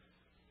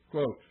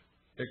 Quote,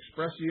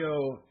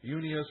 expressio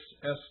unius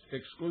est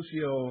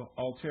exclusio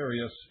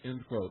alterius,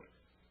 end quote,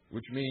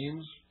 which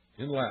means,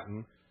 in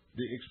Latin,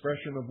 the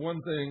expression of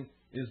one thing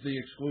is the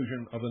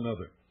exclusion of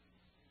another.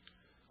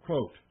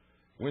 Quote,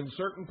 when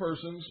certain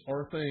persons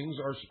or things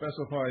are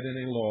specified in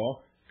a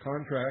law,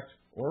 contract,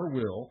 or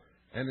will,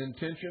 an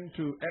intention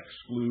to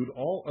exclude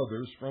all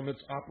others from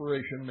its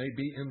operation may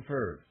be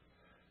inferred.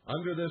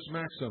 Under this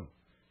maxim,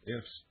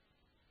 if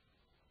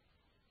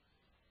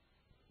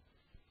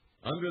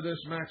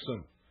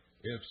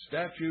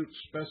statute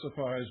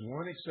specifies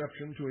one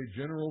exception to a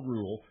general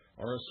rule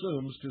or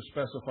assumes to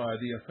specify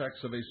the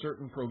effects of a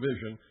certain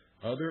provision,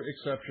 other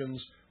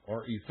exceptions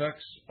or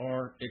effects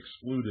are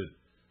excluded.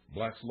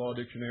 Black's Law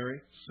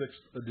Dictionary,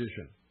 6th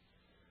edition.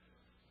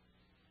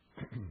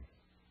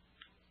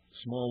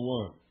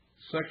 Small 1.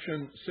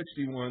 Section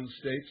 61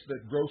 states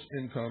that gross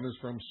income is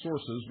from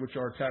sources which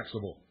are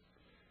taxable.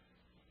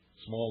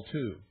 Small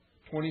 2.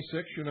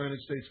 26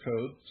 United States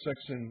Code,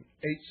 Section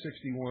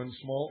 861,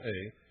 small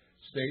a,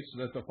 states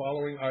that the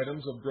following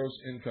items of gross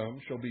income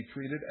shall be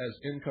treated as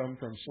income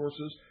from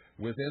sources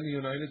within the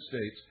United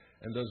States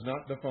and does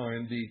not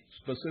define the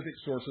specific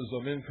sources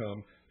of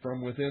income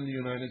from within the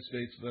United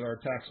States that are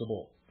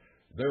taxable.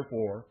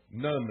 Therefore,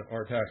 none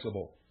are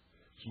taxable.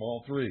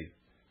 Small 3.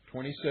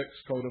 26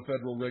 Code of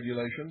Federal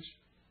Regulations,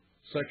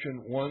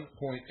 Section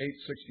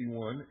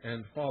 1.861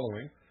 and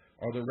following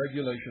are the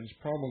regulations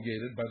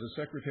promulgated by the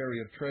Secretary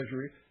of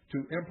Treasury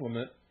to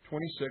implement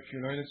 26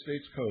 United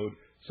States Code,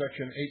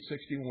 Section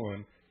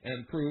 861,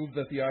 and prove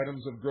that the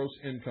items of gross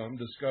income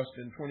discussed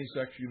in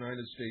 26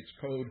 United States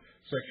Code,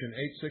 Section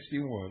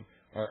 861,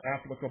 are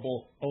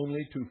applicable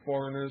only to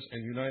foreigners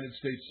and United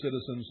States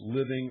citizens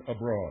living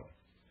abroad.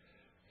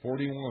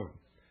 41.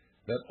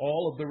 That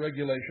all of the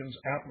regulations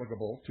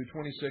applicable to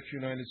 26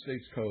 United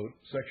States Code,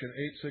 Section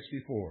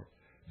 864,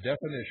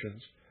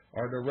 definitions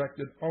are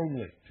directed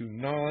only to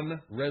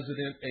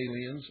non-resident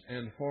aliens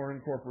and foreign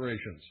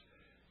corporations.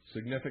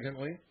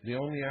 Significantly, the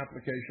only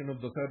application of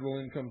the federal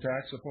income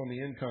tax upon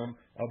the income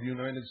of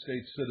United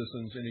States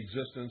citizens in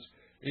existence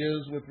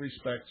is with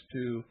respect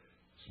to,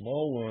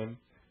 small 1,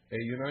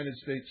 a United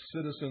States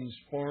citizen's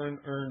foreign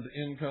earned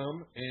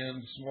income,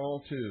 and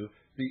small 2,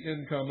 the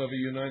income of a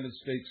United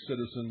States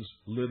citizen's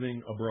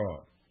living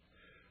abroad.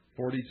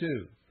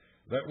 42.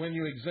 That when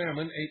you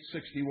examine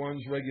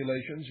 861's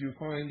regulations, you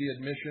find the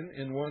admission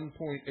in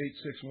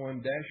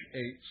 1.861-8,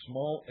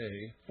 small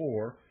a,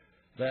 4,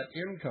 that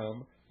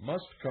income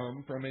must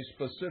come from a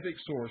specific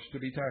source to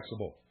be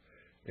taxable.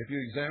 If you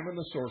examine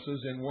the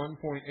sources in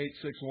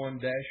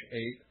 1.861-8,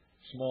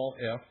 small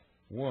f,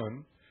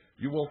 1,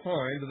 you will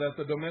find that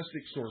the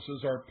domestic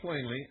sources are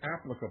plainly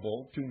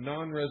applicable to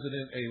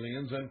non-resident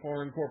aliens and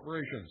foreign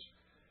corporations.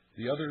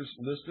 The others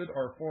listed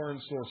are foreign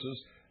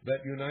sources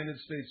that United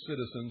States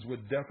citizens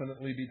would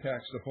definitely be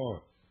taxed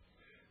upon.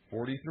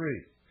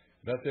 43.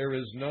 That there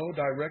is no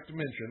direct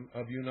mention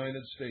of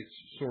United States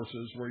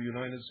sources where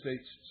United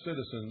States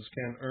citizens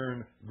can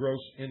earn gross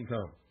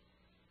income.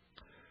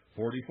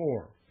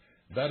 44.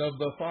 That of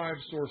the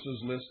 5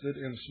 sources listed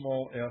in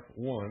small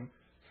f1,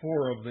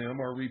 4 of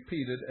them are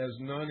repeated as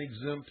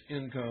non-exempt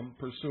income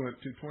pursuant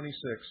to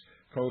 26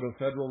 Code of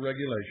Federal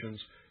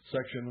Regulations,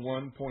 Section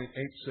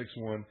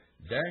 1.861-8,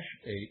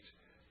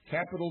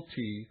 capital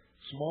T,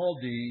 small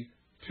d,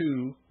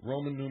 2,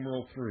 Roman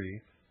numeral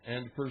 3,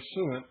 and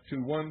pursuant to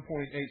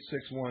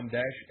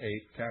 1.861-8,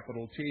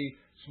 capital T,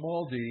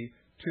 small d,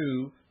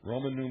 2,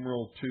 Roman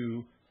numeral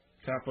 2,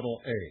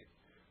 capital A.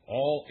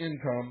 All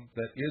income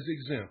that is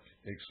exempt,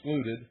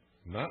 excluded,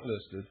 not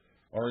listed,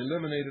 or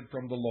eliminated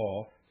from the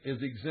law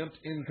is exempt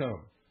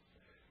income.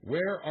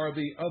 Where are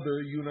the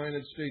other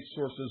United States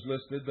sources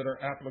listed that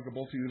are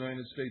applicable to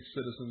United States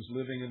citizens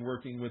living and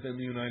working within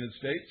the United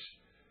States?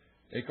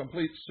 A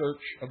complete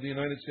search of the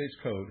United States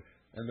Code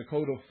and the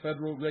Code of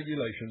Federal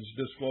Regulations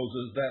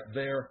discloses that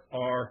there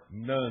are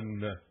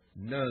none.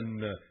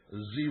 None.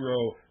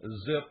 Zero.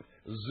 Zip.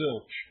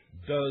 Zilch.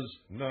 Does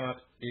not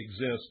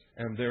exist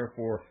and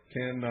therefore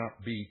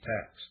cannot be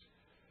taxed.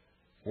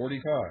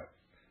 45.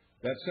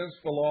 That since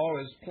the law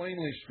is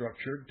plainly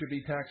structured to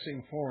be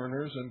taxing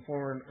foreigners and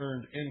foreign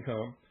earned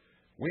income,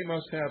 we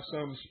must have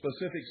some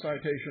specific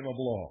citation of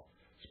law,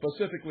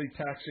 specifically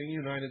taxing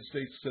United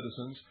States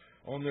citizens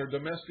on their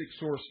domestic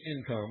source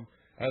income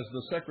as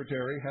the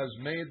Secretary has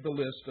made the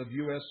list of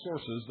U.S.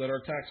 sources that are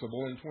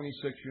taxable in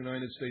 26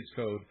 United States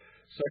Code,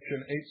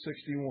 Section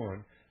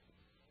 861,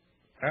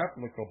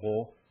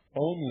 applicable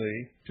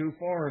only to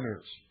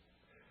foreigners.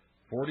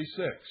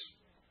 46,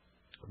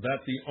 that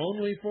the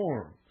only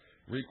form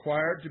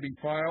required to be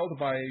filed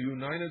by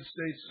United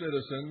States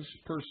citizens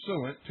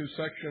pursuant to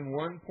Section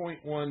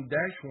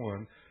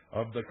 1.1-1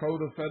 of the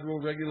Code of Federal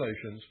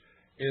Regulations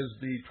is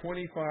the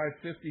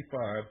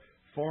 2555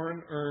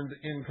 Foreign Earned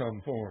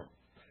Income Form.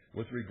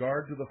 With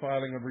regard to the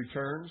filing of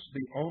returns,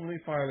 the only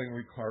filing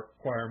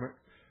requirement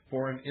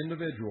for an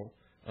individual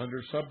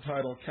under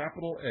subtitle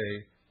capital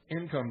A,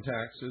 income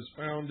tax, is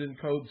found in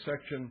Code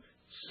Section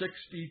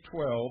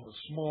 6012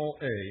 small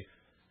a.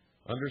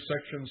 Under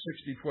Section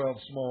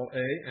 6012 small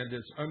a and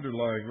its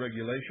underlying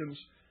regulations,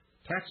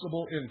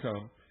 taxable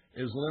income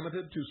is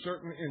limited to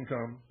certain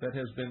income that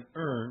has been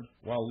earned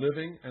while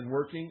living and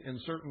working in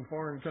certain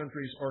foreign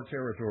countries or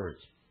territories.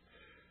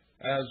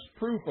 As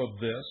proof of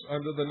this,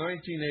 under the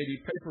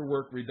 1980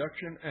 Paperwork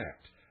Reduction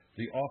Act,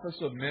 the Office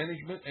of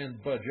Management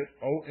and Budget,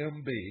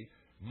 OMB,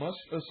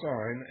 must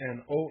assign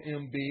an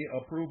OMB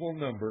approval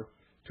number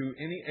to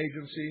any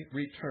agency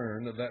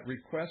return that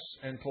requests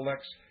and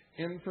collects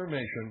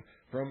information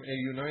from a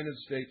United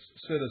States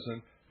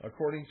citizen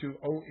according to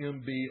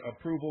OMB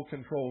Approval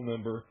Control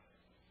Number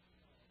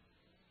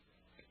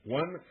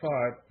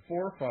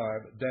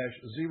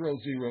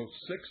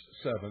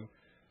 1545-0067,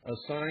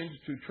 assigned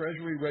to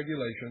Treasury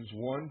Regulations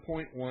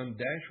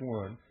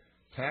 1.1-1,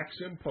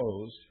 Tax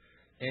Imposed,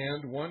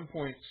 and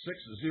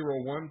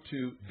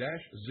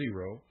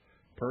 1.6012-0,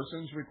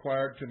 Persons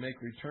required to make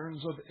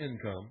returns of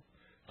income,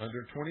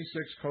 under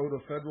 26 Code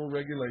of Federal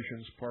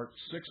Regulations, Part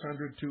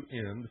 602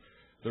 end.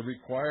 The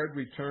required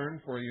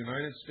return for a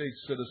United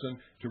States citizen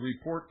to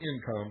report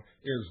income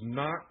is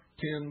not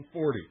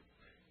 1040,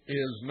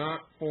 is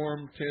not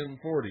Form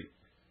 1040,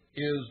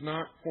 is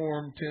not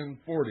Form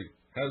 1040,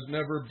 has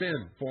never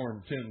been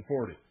Form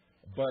 1040,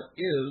 but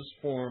is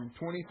Form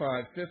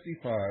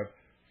 2555,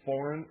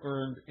 Foreign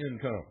Earned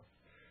Income.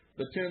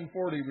 The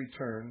 1040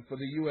 return for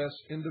the U.S.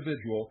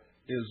 individual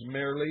is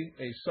merely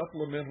a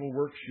supplemental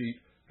worksheet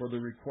for the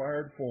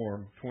required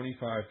Form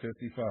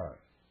 2555.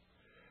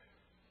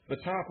 The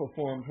top of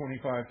Form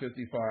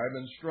 2555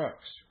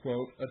 instructs,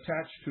 quote,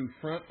 attached to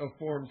front of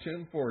Form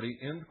 1040,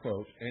 end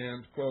quote,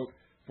 and, quote,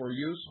 for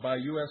use by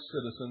U.S.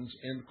 citizens,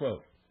 end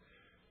quote.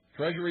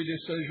 Treasury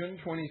Decision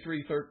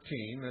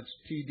 2313, that's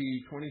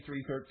TD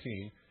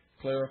 2313,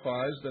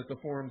 clarifies that the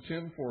Form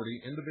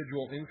 1040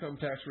 individual income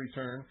tax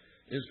return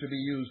is to be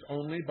used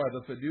only by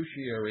the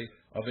fiduciary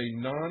of a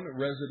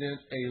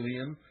non-resident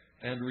alien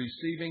and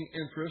receiving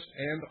interest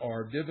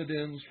and/or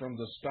dividends from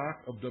the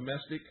stock of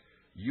domestic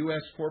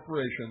U.S.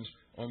 corporations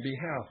on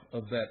behalf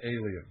of that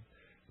alien.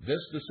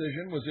 This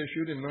decision was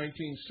issued in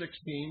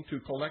 1916 to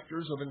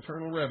collectors of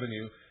internal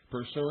revenue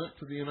pursuant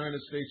to the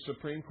United States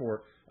Supreme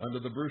Court under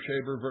the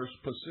Brushaber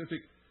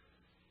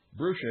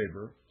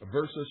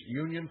versus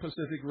Union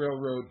Pacific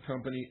Railroad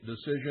Company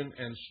decision,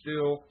 and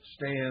still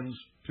stands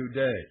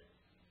today.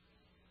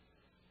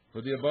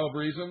 For the above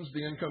reasons,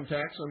 the income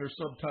tax under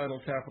subtitle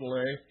capital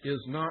A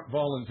is not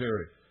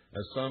voluntary,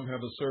 as some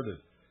have asserted.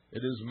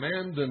 It is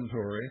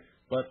mandatory,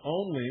 but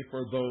only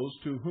for those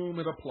to whom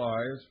it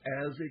applies,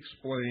 as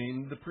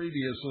explained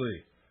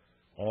previously.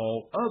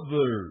 All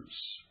others,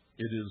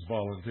 it is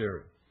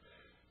voluntary.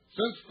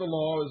 Since the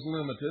law is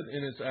limited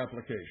in its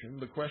application,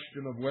 the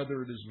question of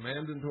whether it is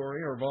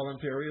mandatory or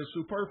voluntary is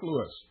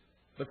superfluous.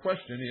 The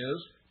question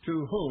is,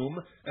 to whom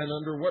and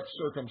under what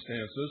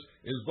circumstances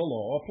is the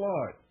law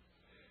applied?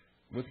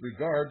 With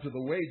regard to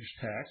the wage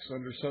tax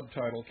under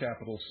subtitle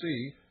capital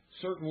C,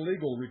 certain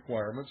legal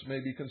requirements may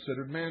be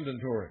considered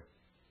mandatory,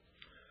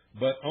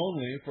 but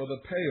only for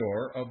the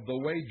payor of the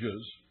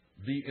wages,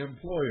 the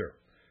employer,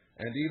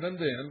 and even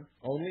then,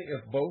 only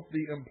if both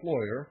the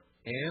employer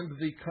and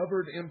the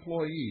covered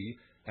employee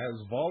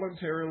has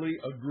voluntarily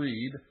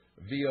agreed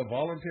via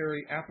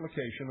voluntary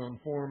application on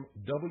Form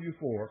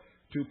W-4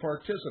 to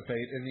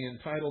participate in the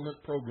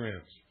entitlement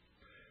programs.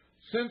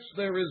 Since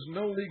there is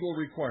no legal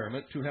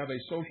requirement to have a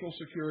Social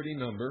Security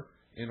number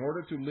in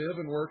order to live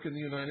and work in the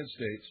United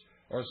States,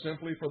 or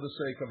simply for the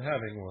sake of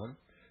having one,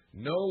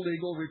 no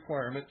legal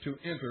requirement to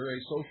enter a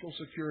Social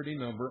Security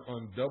number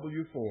on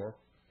W-4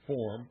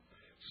 form,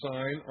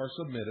 sign, or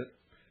submit it,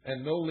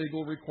 and no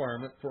legal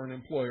requirement for an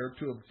employer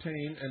to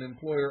obtain an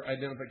Employer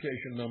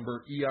Identification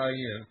Number,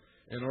 EIN,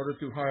 in order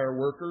to hire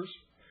workers,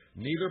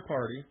 neither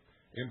party,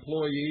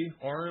 employee,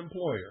 or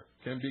employer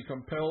can be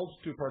compelled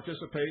to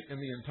participate in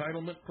the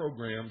entitlement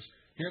programs,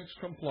 hence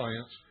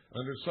compliance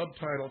under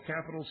subtitle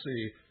capital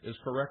C is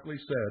correctly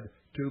said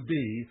to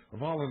be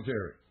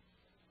voluntary.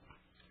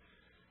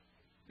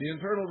 The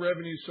Internal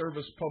Revenue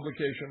Service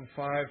Publication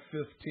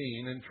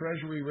 515 and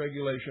Treasury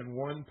Regulation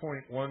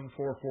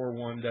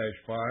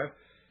 1.1441-5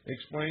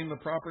 explain the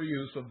proper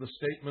use of the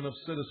Statement of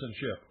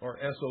Citizenship, or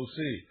SOC,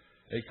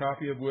 a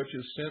copy of which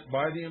is sent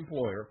by the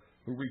employer,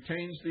 who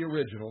retains the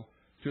original,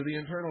 to the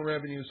Internal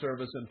Revenue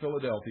Service in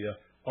Philadelphia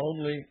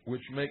only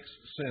which makes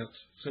sense,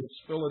 since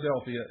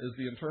Philadelphia is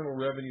the Internal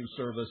Revenue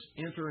Service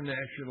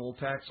International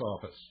Tax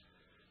Office.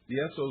 The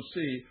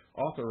SOC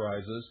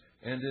authorizes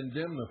and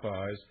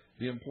indemnifies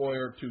the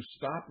employer to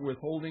stop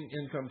withholding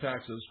income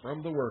taxes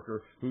from the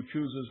worker who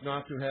chooses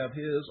not to have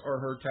his or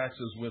her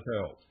taxes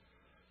withheld.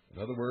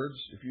 In other words,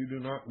 if you do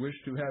not wish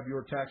to have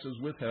your taxes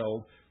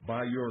withheld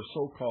by your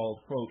so-called,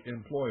 quote,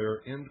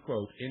 employer, end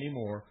quote,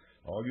 anymore,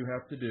 all you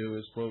have to do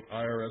is quote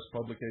IRS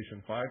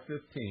Publication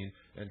 515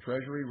 and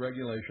Treasury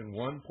Regulation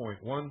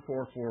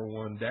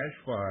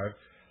 1.1441-5,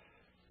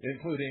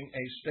 including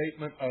a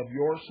statement of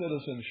your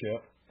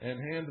citizenship, and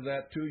hand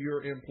that to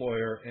your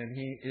employer, and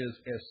he is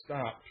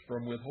estopped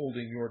from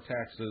withholding your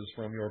taxes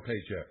from your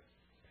paycheck.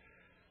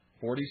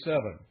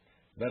 47.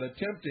 That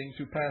attempting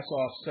to pass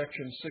off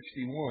Section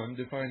 61,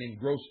 defining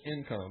gross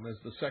income as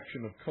the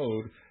section of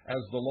code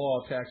as the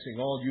law taxing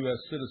all U.S.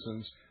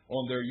 citizens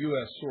on their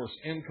U.S. source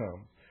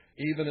income,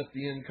 even if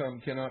the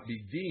income cannot be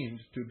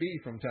deemed to be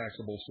from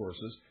taxable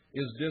sources,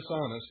 is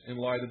dishonest in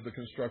light of the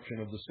construction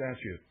of the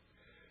statute.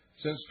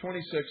 Since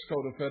 26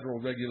 Code of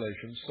Federal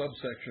Regulations,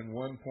 subsection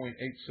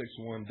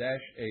 1.861-8,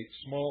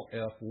 small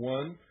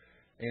f1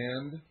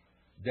 and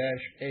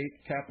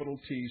 -8, capital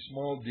T,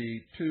 small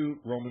d, 2,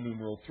 Roman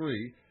numeral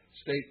 3,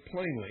 state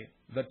plainly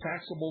the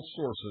taxable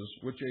sources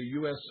which a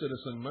U.S.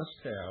 citizen must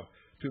have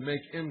to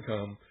make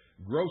income,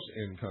 gross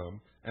income,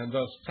 and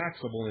thus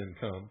taxable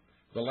income,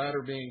 the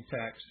latter being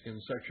taxed in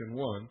Section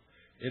 1,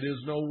 it is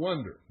no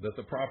wonder that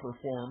the proper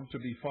form to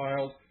be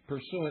filed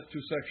pursuant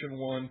to Section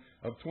 1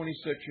 of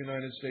 26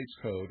 United States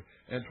Code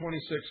and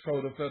 26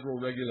 Code of Federal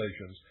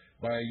Regulations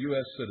by a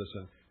U.S.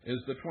 citizen is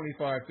the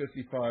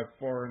 2555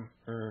 Foreign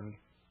Earned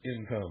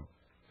Income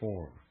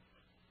Form.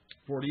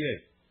 48.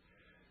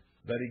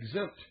 That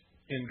exempt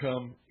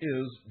income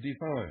is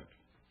defined.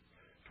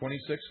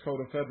 26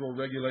 Code of Federal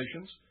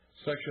Regulations,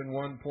 Section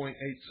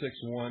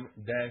 1.861-8,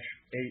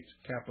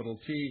 capital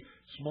T,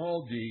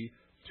 small d,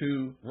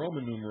 2,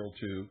 Roman numeral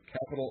 2,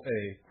 capital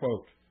A,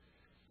 quote,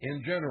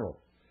 in general,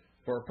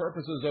 for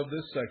purposes of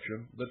this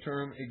section, the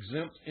term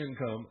exempt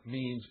income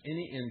means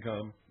any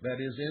income that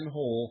is in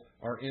whole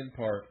or in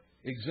part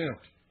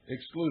exempt,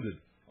 excluded,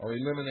 or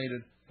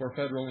eliminated for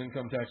federal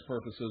income tax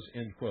purposes,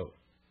 end quote.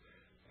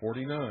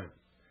 49.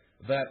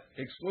 That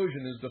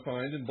exclusion is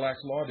defined in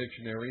Black's Law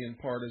Dictionary in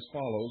part as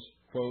follows,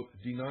 quote,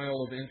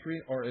 denial of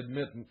entry or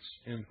admittance,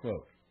 end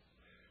quote.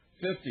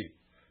 50.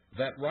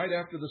 That right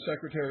after the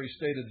Secretary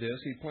stated this,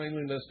 he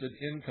plainly listed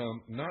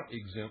income not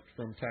exempt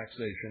from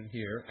taxation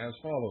here as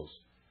follows.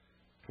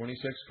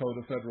 26 Code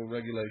of Federal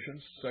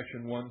Regulations,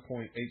 Section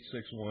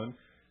 1.861-8,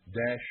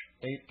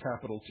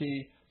 capital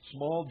T,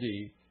 small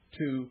d,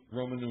 2,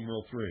 Roman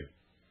numeral 3.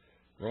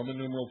 Roman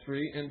numeral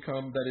 3,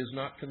 income that is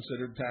not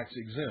considered tax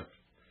exempt.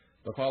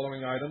 The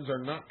following items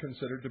are not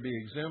considered to be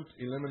exempt,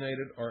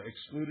 eliminated, or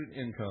excluded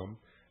income,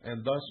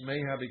 and thus may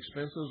have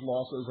expenses,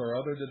 losses, or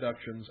other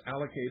deductions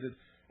allocated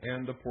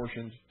and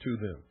apportioned to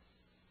them.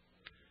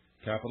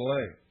 Capital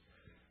A.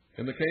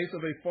 In the case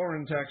of a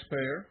foreign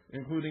taxpayer,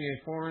 including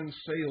a foreign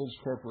sales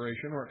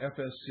corporation or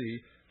FSC,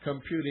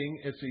 computing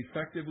its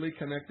effectively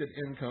connected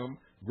income,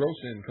 gross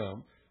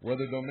income,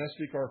 whether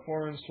domestic or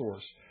foreign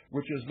source,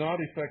 which is not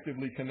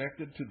effectively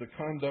connected to the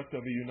conduct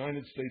of a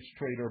United States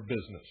trade or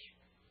business.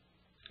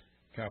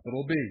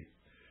 Capital B.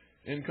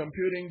 In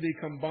computing the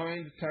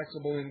combined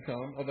taxable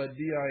income of a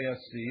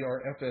DISC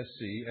or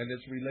FSC and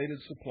its related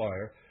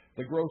supplier,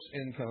 the gross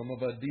income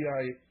of a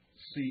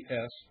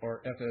DICS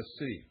or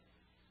FSC.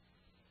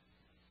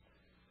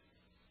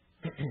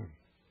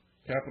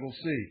 Capital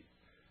C.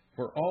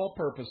 For all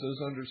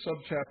purposes under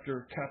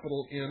subchapter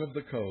capital N of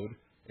the Code,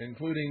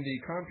 including the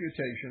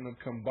computation of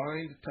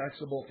combined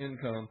taxable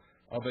income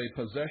of a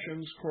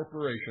possessions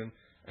corporation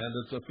and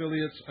its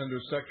affiliates under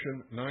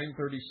Section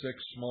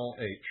 936 small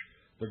h,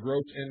 the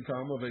gross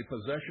income of a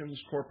possessions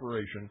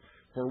corporation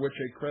for which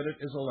a credit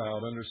is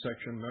allowed under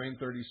Section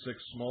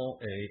 936 small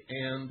a,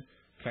 and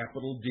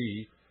capital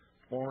D,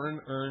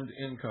 foreign earned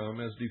income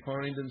as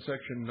defined in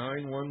Section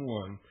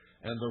 911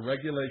 and the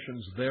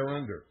regulations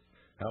thereunder.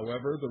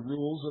 However, the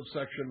rules of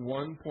Section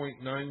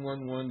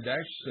 1.911-6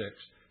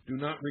 do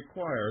not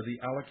require the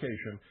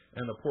allocation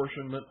and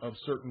apportionment of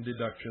certain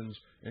deductions,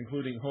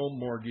 including home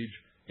mortgage,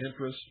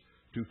 interest,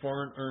 to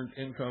foreign earned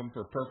income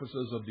for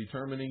purposes of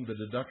determining the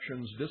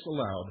deductions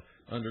disallowed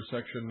under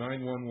Section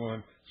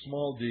 911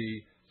 small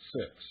d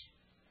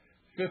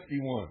 6.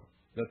 51.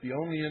 That the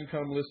only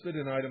income listed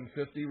in item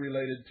 50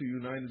 related to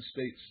United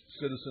States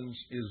citizens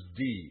is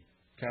D,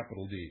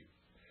 capital D.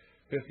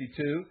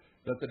 52.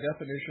 That the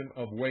definition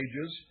of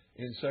wages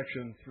in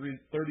Section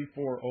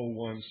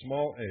 3401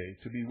 small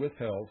a to be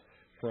withheld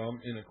from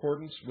in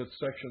accordance with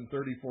Section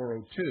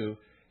 3402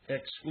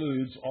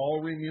 excludes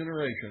all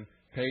remuneration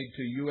paid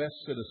to U.S.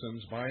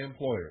 citizens by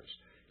employers,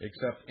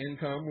 except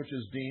income which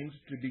is deemed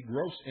to be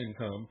gross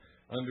income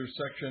under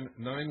Section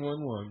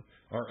 911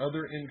 or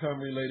other income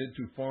related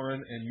to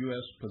foreign and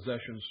U.S.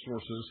 possession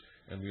sources,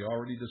 and we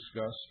already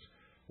discussed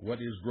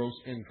what is gross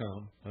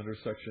income under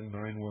Section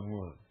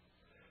 911.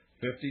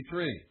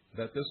 53.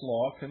 that this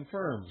law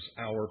confirms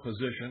our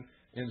position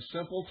in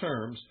simple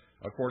terms,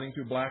 according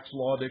to Black's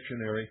Law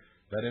Dictionary,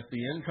 that if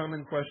the income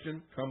in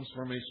question comes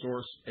from a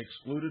source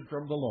excluded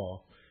from the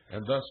law,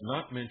 and thus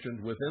not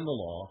mentioned within the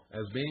law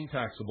as being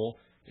taxable,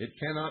 it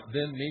cannot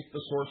then meet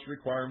the source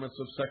requirements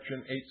of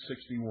Section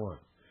 861,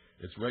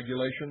 its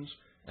regulations,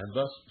 and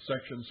thus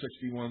Section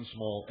 61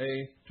 small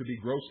a to be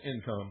gross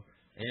income,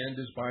 and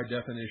is by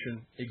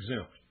definition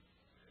exempt.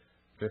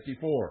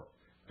 54.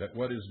 That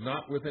what is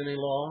not within a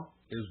law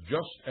is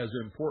just as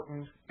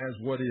important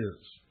as what is.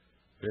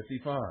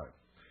 55.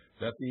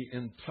 That the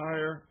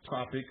entire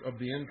topic of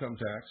the income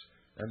tax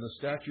and the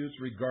statutes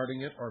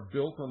regarding it are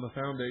built on the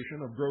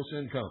foundation of gross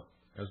income,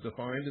 as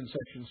defined in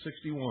Section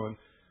 61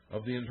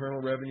 of the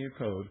Internal Revenue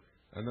Code,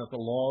 and that the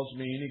laws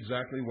mean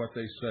exactly what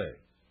they say.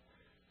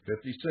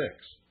 56.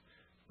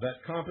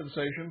 That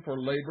compensation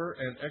for labor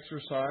and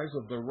exercise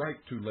of the right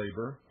to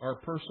labor are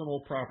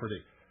personal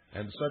property,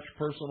 and such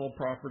personal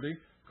property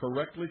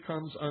correctly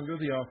comes under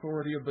the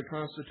authority of the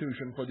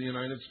Constitution for the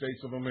United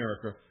States of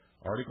America,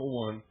 Article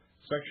 1,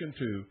 Section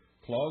 2,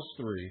 Clause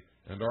 3,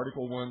 and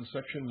Article 1,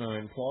 Section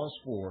 9, Clause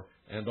 4,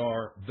 and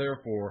are,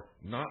 therefore,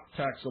 not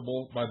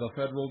taxable by the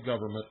federal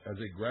government as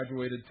a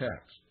graduated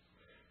tax.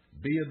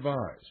 Be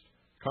advised,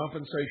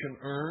 compensation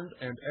earned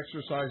and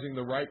exercising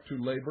the right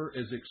to labor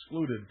is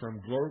excluded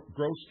from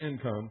gross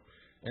income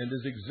and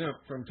is exempt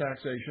from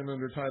taxation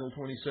under Title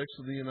 26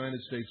 of the United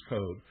States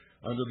Code,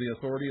 under the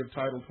authority of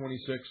Title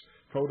 26,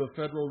 Code of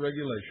Federal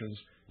Regulations,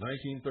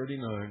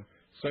 1939,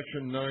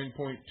 Section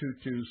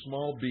 9.22,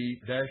 small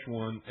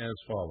b-1, as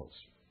follows.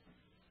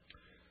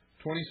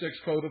 26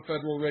 Code of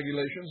Federal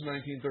Regulations,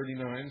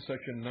 1939,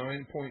 Section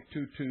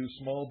 9.22,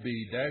 small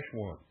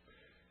b-1.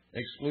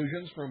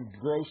 Exclusions from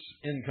gross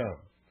income.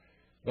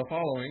 The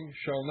following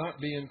shall not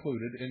be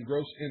included in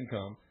gross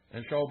income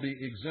and shall be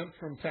exempt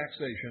from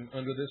taxation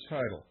under this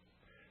title.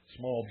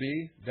 Small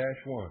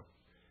b-1.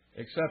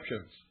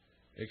 Exceptions.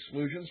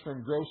 Exclusions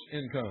from gross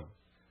income.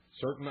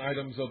 Certain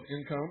items of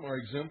income are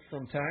exempt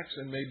from tax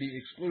and may be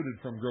excluded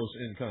from gross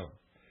income.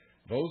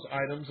 Those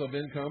items of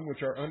income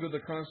which are under the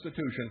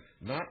Constitution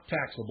not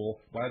taxable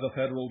by the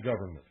federal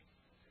government.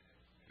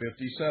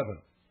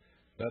 57.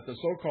 That the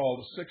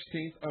so-called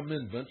 16th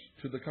Amendment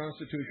to the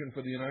Constitution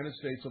for the United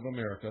States of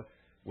America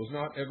was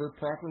not ever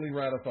properly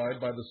ratified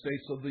by the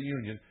states of the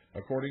Union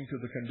according to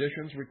the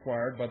conditions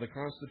required by the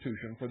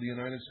Constitution for the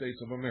United States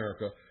of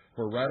America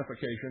for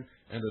ratification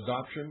and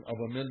adoption of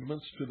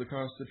amendments to the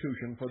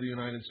Constitution for the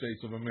United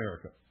States of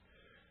America.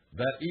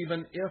 That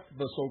even if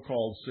the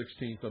so-called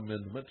 16th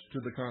Amendment to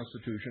the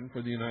Constitution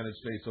for the United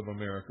States of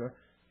America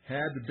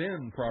had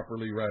been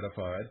properly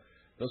ratified,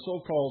 the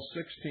so-called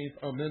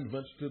 16th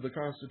Amendment to the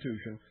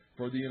Constitution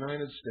for the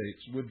United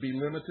States would be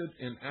limited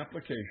in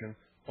application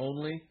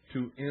only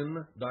to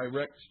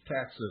indirect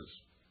taxes.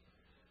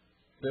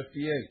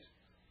 58.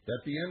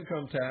 That the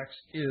income tax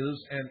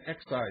is an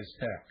excise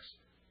tax.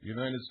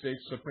 United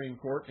States Supreme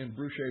Court in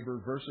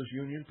Bruchaber v.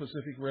 Union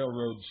Pacific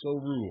Railroad so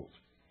ruled.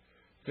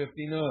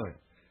 59.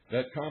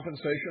 That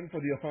compensation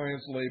for the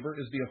affiant's labor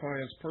is the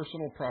affiant's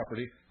personal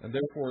property and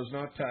therefore is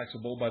not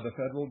taxable by the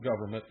federal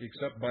government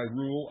except by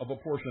rule of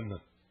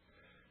apportionment.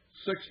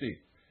 60.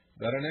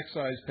 That an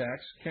excise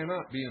tax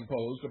cannot be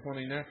imposed upon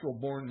a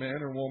natural-born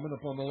man or woman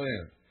upon the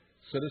land,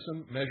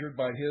 citizen measured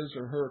by his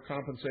or her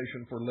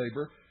compensation for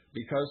labor,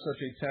 because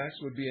such a tax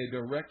would be a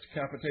direct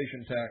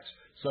capitation tax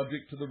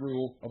subject to the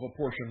rule of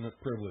apportionment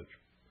privilege.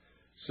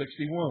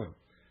 61.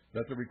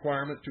 That the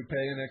requirement to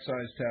pay an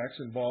excise tax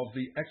involves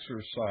the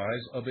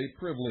exercise of a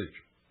privilege.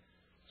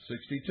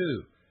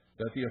 62.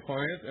 That the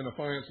affiant and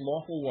affiant's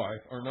lawful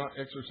wife are not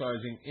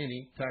exercising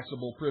any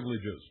taxable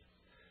privileges.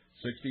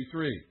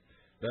 63.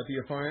 That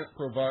the affiant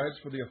provides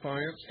for the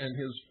affiant's and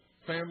his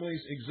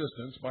family's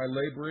existence by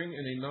laboring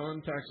in a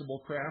non-taxable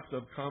craft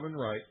of common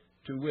right,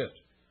 to wit.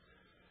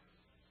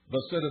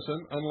 The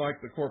citizen,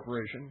 unlike the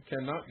corporation,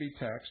 cannot be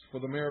taxed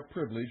for the mere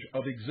privilege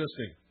of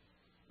existing.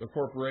 The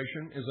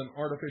corporation is an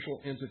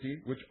artificial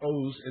entity which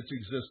owes its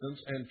existence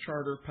and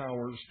charter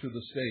powers to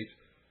the state,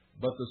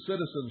 but the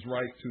citizen's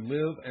right to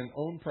live and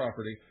own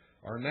property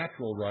are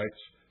natural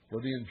rights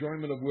for the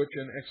enjoyment of which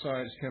an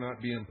excise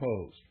cannot be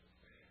imposed.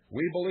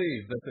 We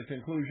believe that the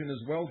conclusion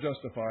is well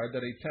justified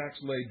that a tax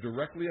laid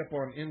directly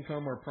upon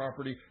income or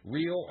property,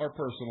 real or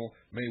personal,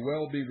 may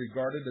well be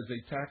regarded as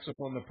a tax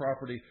upon the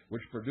property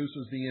which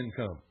produces the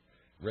income.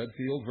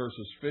 Redfield v.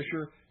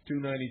 Fisher,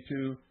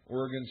 292,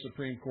 Oregon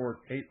Supreme Court,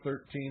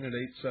 813 and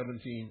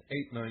 817,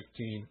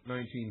 819,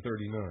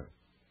 1939.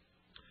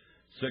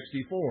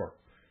 64.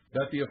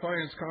 That the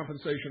affiant's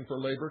compensation for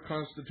labor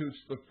constitutes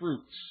the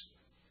fruits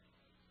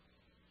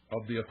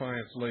of the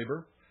affiant's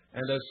labor,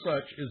 and as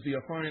such is the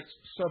affiant's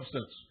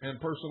substance and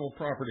personal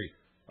property,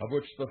 of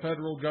which the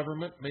federal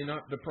government may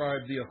not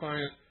deprive the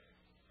affiant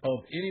of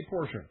any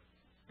portion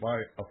by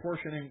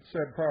apportioning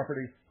said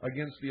property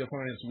against the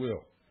affiant's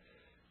will.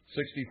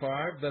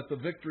 65. That the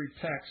Victory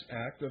Tax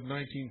Act of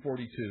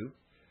 1942,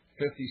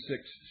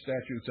 56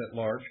 Statutes at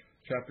Large,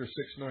 Chapter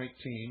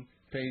 619,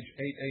 page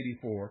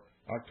 884,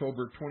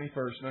 October 21,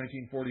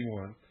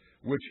 1941,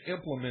 which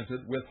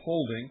implemented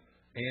withholding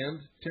and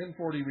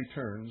 1040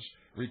 returns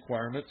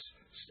requirements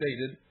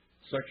stated,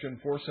 Section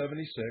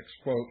 476,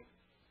 quote,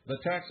 "The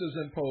taxes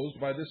imposed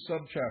by this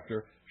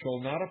subchapter shall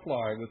not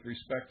apply with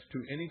respect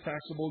to any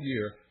taxable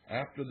year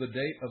after the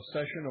date of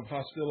cessation of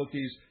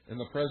hostilities in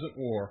the present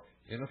war,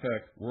 in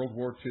effect, World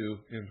War II,"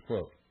 end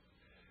quote.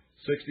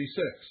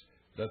 66,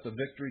 that the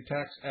Victory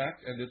Tax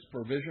Act and its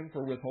provision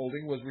for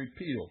withholding was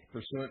repealed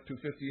pursuant to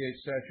 58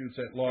 Statutes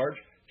at Large,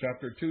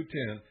 Chapter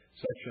 210,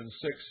 Section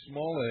 6,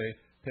 small a,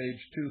 page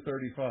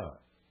 235.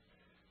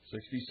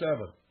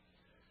 67,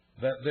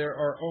 that there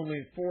are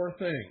only 4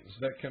 things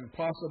that can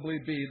possibly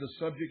be the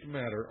subject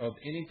matter of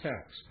any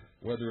tax,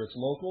 whether it's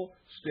local,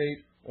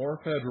 state, or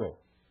federal.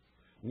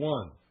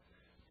 1,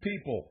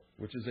 people,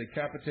 which is a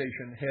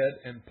capitation, head,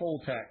 and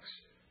poll tax,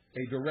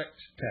 a direct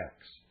tax.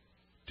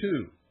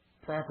 2,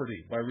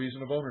 property by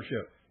reason of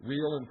ownership,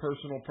 real and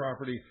personal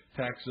property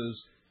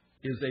taxes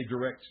is a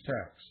direct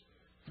tax.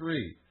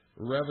 3,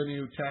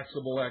 revenue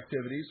taxable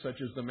activities such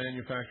as the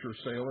manufacture,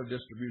 sale, or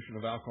distribution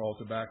of alcohol,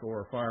 tobacco,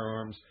 or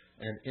firearms,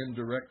 and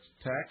indirect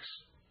tax.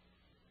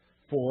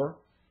 4,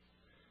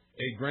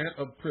 a grant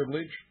of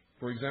privilege,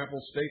 for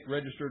example,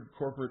 state-registered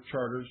corporate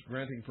charters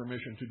granting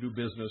permission to do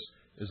business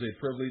is a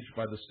privilege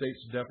by the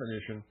state's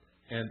definition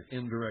and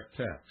indirect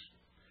tax.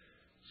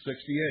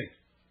 68,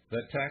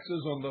 that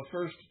taxes on the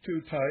first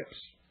 2 types,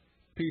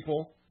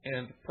 people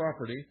and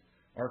property,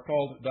 are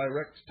called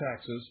direct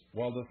taxes,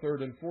 while the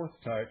 3rd and 4th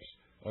types,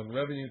 on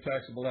revenue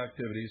taxable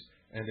activities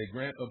and a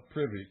grant of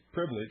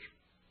privilege,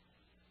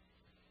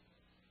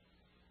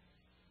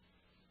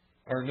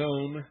 are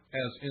known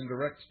as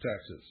indirect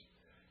taxes.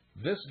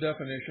 This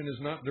definition is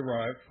not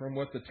derived from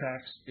what the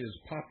tax is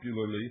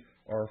popularly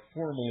or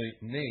formally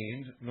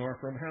named, nor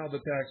from how the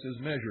tax is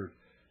measured.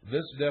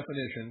 This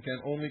definition can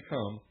only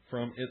come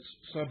from its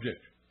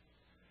subject.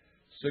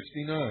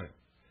 69,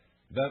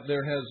 that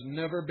there has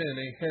never been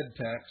a head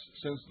tax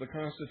since the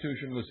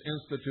Constitution was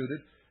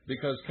instituted,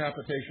 because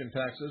capitation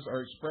taxes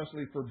are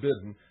expressly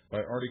forbidden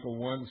by Article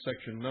 1,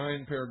 Section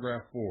 9,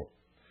 Paragraph 4.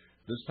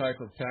 This type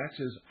of tax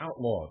is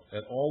outlawed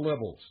at all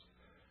levels.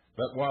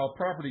 That while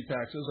property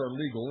taxes are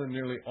legal in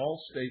nearly all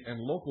state and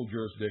local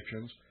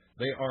jurisdictions,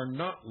 they are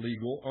not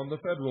legal on the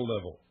federal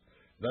level.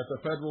 That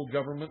the federal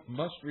government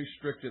must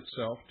restrict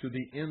itself to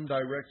the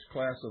indirect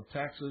class of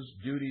taxes,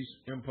 duties,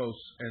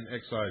 imposts, and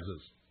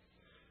excises.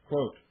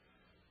 Quote,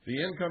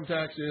 "The income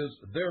tax is,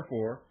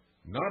 therefore,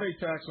 not a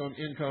tax on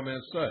income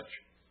as such.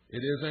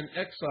 It is an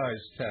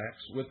excise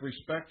tax with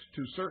respect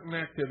to certain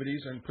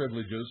activities and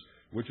privileges,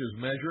 which is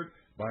measured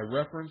by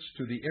reference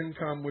to the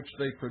income which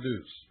they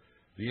produce.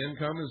 The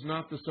income is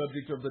not the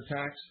subject of the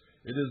tax.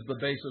 It is the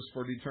basis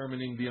for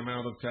determining the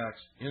amount of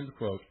tax," end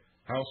quote.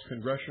 House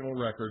Congressional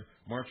Record,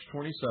 March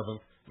 27,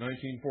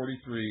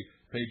 1943,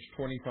 page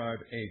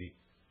 2580.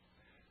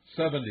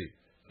 70,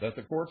 that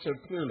the courts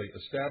have clearly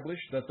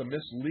established that the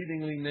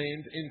misleadingly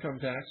named income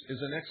tax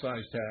is an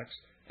excise tax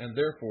and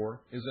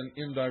therefore is an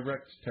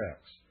indirect tax.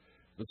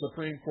 The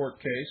Supreme Court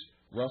case,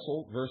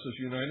 Russell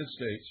v. United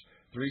States,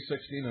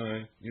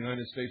 369,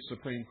 United States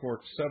Supreme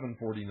Court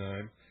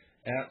 749,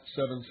 at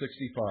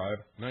 765,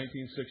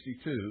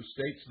 1962,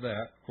 states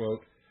that,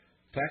 quote,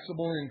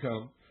 "Taxable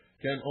income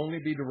can only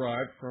be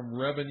derived from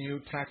revenue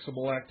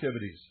taxable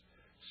activities.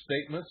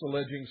 Statements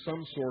alleging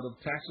some sort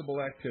of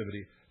taxable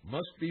activity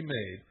must be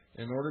made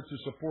in order to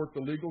support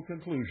the legal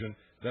conclusion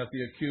that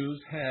the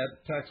accused had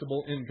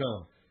taxable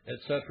income,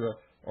 etc.,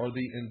 or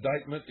the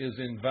indictment is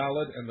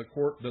invalid and the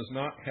court does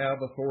not have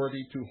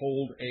authority to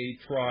hold a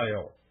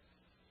trial."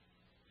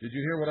 Did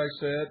you hear what I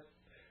said?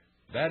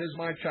 That is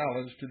my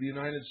challenge to the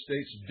United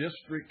States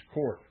District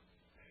Court.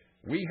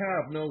 We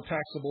have no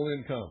taxable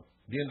income.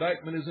 The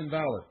indictment is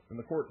invalid, and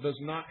the court does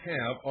not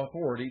have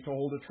authority to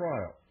hold a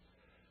trial.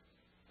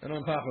 And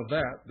on top of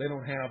that, they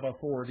don't have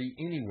authority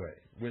anyway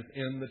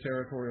within the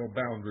territorial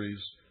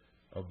boundaries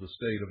of the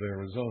state of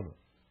Arizona.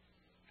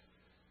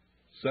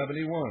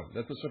 71,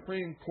 that the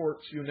Supreme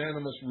Court's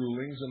unanimous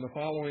rulings in the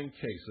following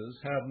cases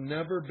have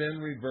never been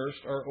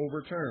reversed or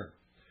overturned.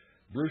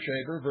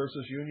 Brushaber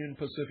v. Union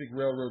Pacific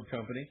Railroad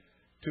Company,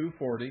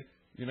 240,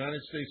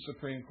 United States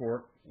Supreme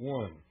Court,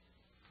 1.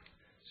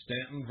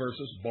 Stanton v.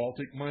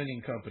 Baltic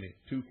Mining Company,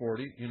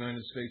 240,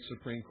 United States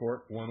Supreme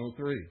Court,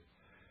 103.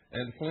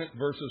 And Flint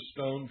v.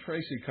 Stone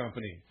Tracy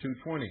Company,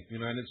 220,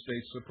 United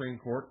States Supreme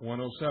Court,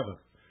 107.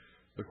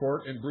 The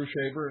court in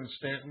Brushaber and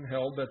Stanton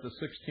held that the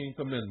 16th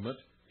Amendment,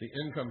 the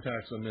Income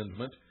Tax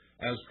Amendment,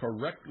 as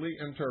correctly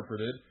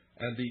interpreted,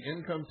 and the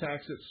income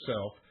tax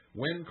itself,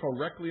 when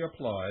correctly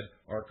applied,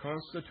 are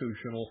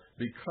constitutional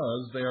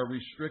because they are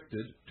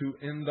restricted to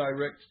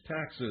indirect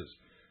taxes.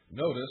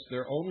 Notice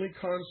they're only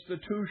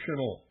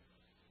constitutional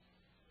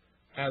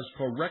as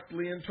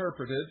correctly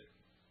interpreted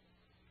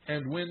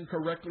and when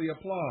correctly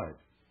applied.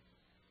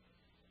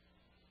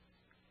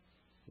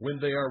 When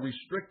they are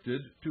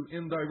restricted to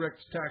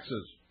indirect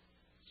taxes.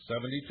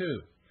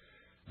 72.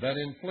 That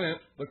in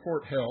Flint, the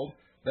court held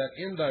that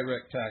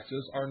indirect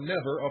taxes are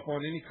never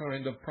upon any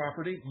kind of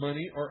property,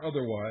 money, or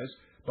otherwise,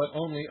 but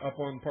only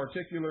upon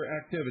particular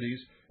activities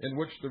in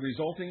which the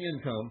resulting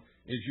income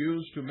is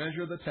used to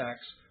measure the tax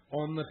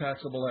on the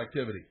taxable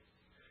activity.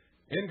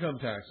 Income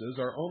taxes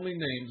are only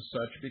named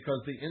such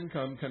because the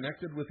income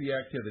connected with the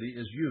activity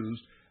is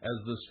used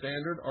as the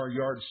standard or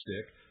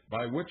yardstick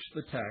by which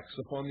the tax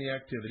upon the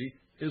activity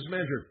is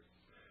measured.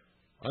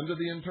 Under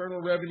the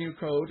Internal Revenue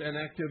Code, an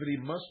activity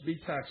must be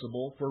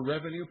taxable for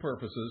revenue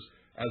purposes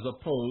as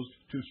opposed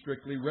to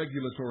strictly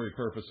regulatory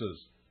purposes.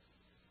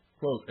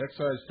 Quote,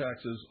 excise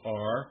taxes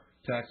are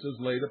taxes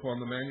laid upon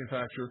the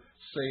manufacture,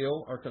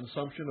 sale, or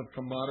consumption of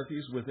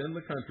commodities within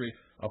the country,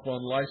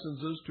 upon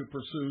licenses to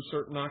pursue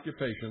certain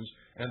occupations,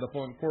 and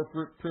upon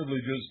corporate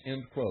privileges,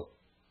 end quote.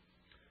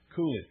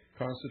 Cooley,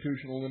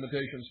 Constitutional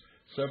Limitations,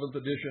 7th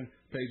edition,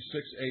 page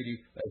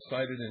 680, as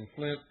cited in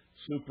Flint,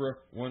 Supra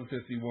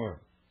 151.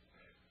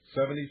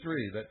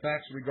 73, that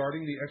facts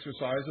regarding the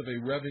exercise of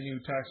a revenue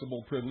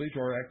taxable privilege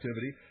or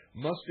activity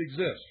must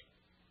exist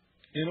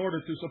in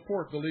order to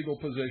support the legal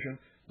position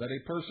that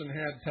a person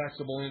had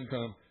taxable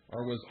income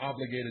or was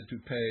obligated to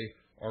pay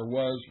or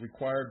was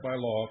required by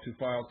law to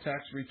file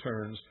tax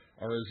returns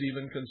or is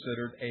even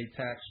considered a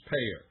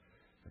taxpayer.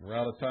 And we're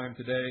out of time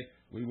today.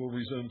 We will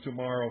resume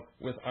tomorrow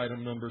with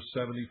item number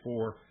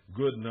 74.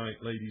 Good night,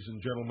 ladies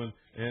and gentlemen,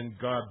 and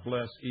God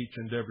bless each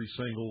and every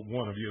single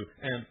one of you.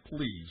 And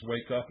please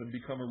wake up and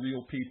become a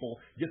real people.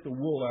 Get the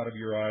wool out of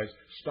your eyes.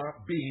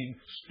 Stop being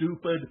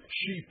stupid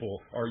sheeple,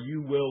 or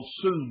you will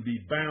soon be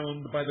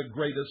bound by the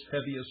greatest,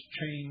 heaviest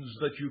chains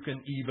that you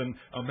can even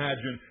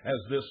imagine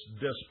as this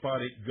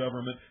despotic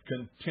government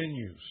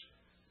continues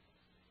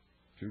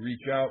to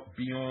reach out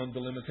beyond the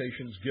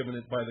limitations given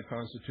it by the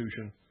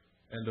Constitution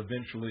and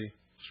eventually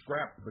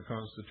scrap the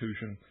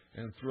Constitution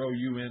and throw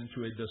you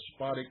into a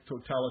despotic,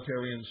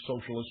 totalitarian,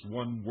 socialist,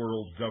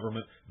 one-world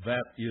government.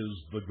 That is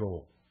the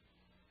goal.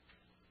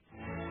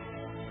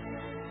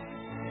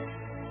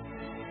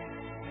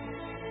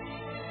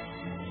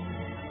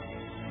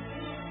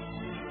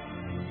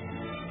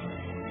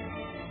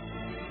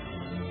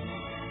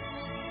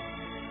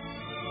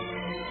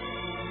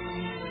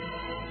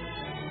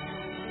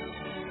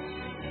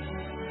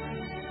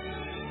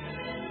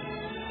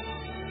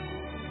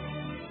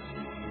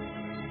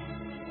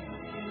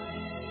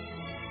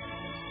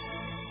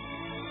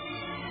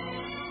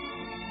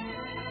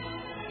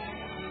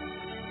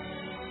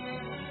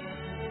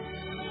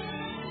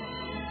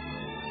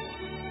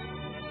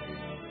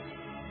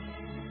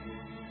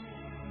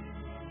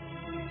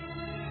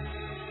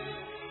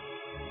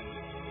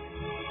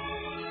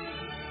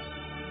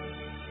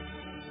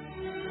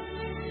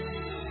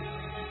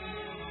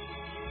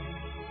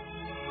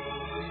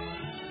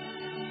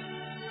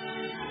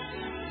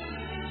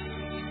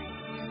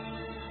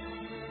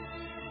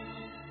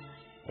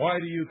 Why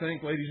do you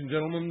think, ladies and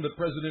gentlemen, that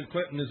President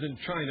Clinton is in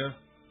China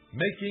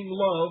making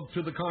love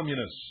to the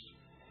communists?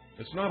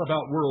 It's not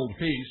about world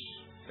peace.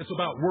 It's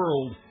about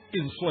world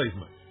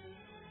enslavement.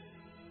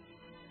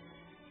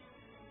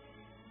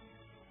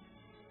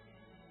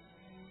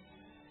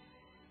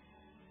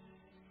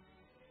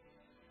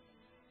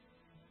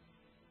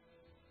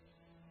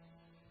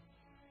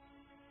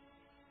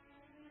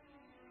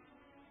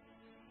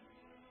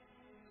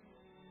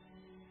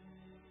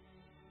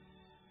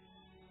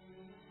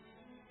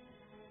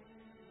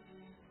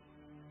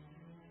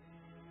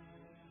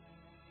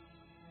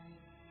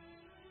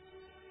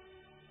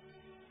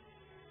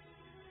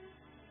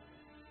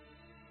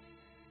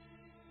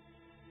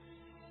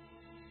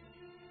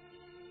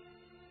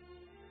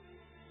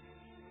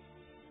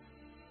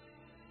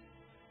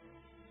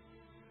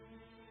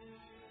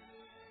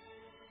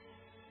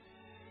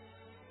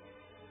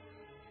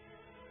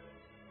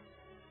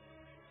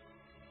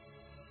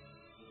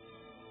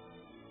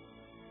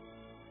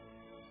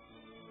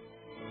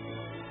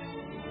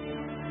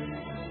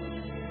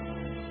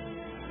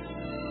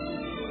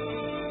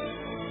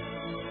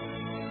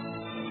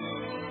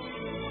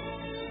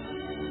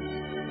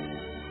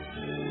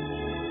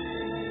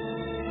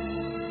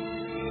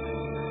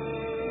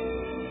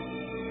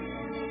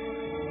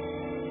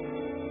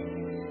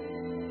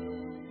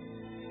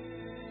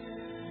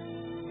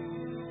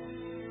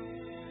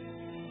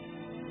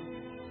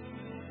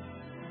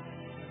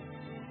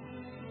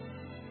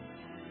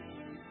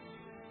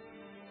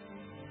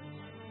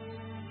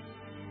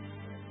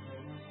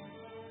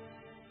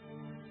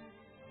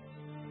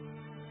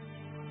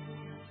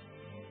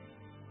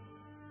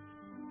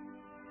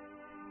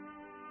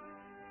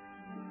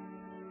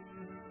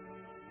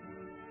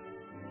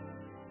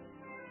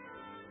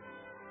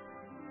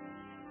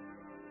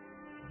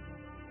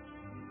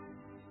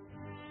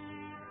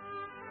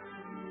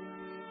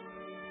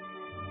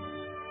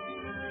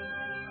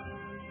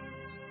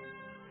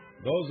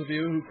 Those of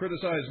you who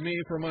criticize me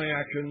for my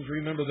actions,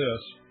 remember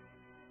this.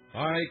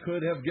 I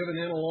could have given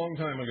in a long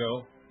time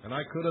ago, and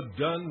I could have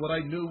done what I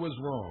knew was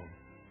wrong.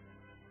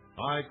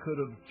 I could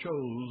have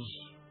chose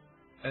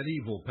an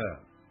evil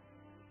path.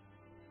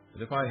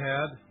 And if I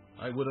had,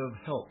 I would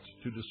have helped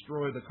to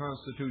destroy the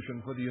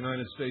Constitution for the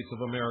United States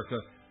of America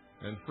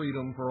and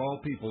freedom for all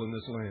people in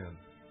this land.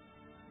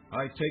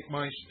 I take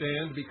my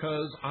stand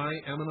because I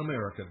am an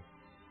American.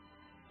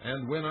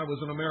 And when I was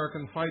an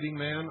American fighting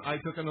man, I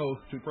took an oath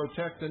to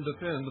protect and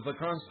defend the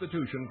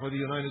Constitution for the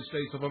United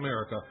States of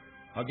America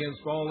against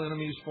all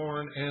enemies,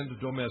 foreign and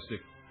domestic.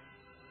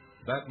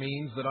 That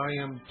means that I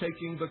am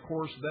taking the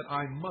course that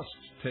I must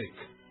take,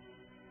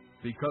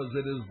 because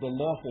it is the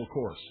lawful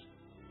course.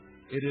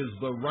 It is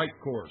the right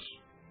course.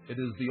 It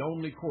is the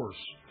only course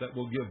that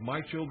will give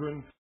my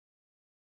children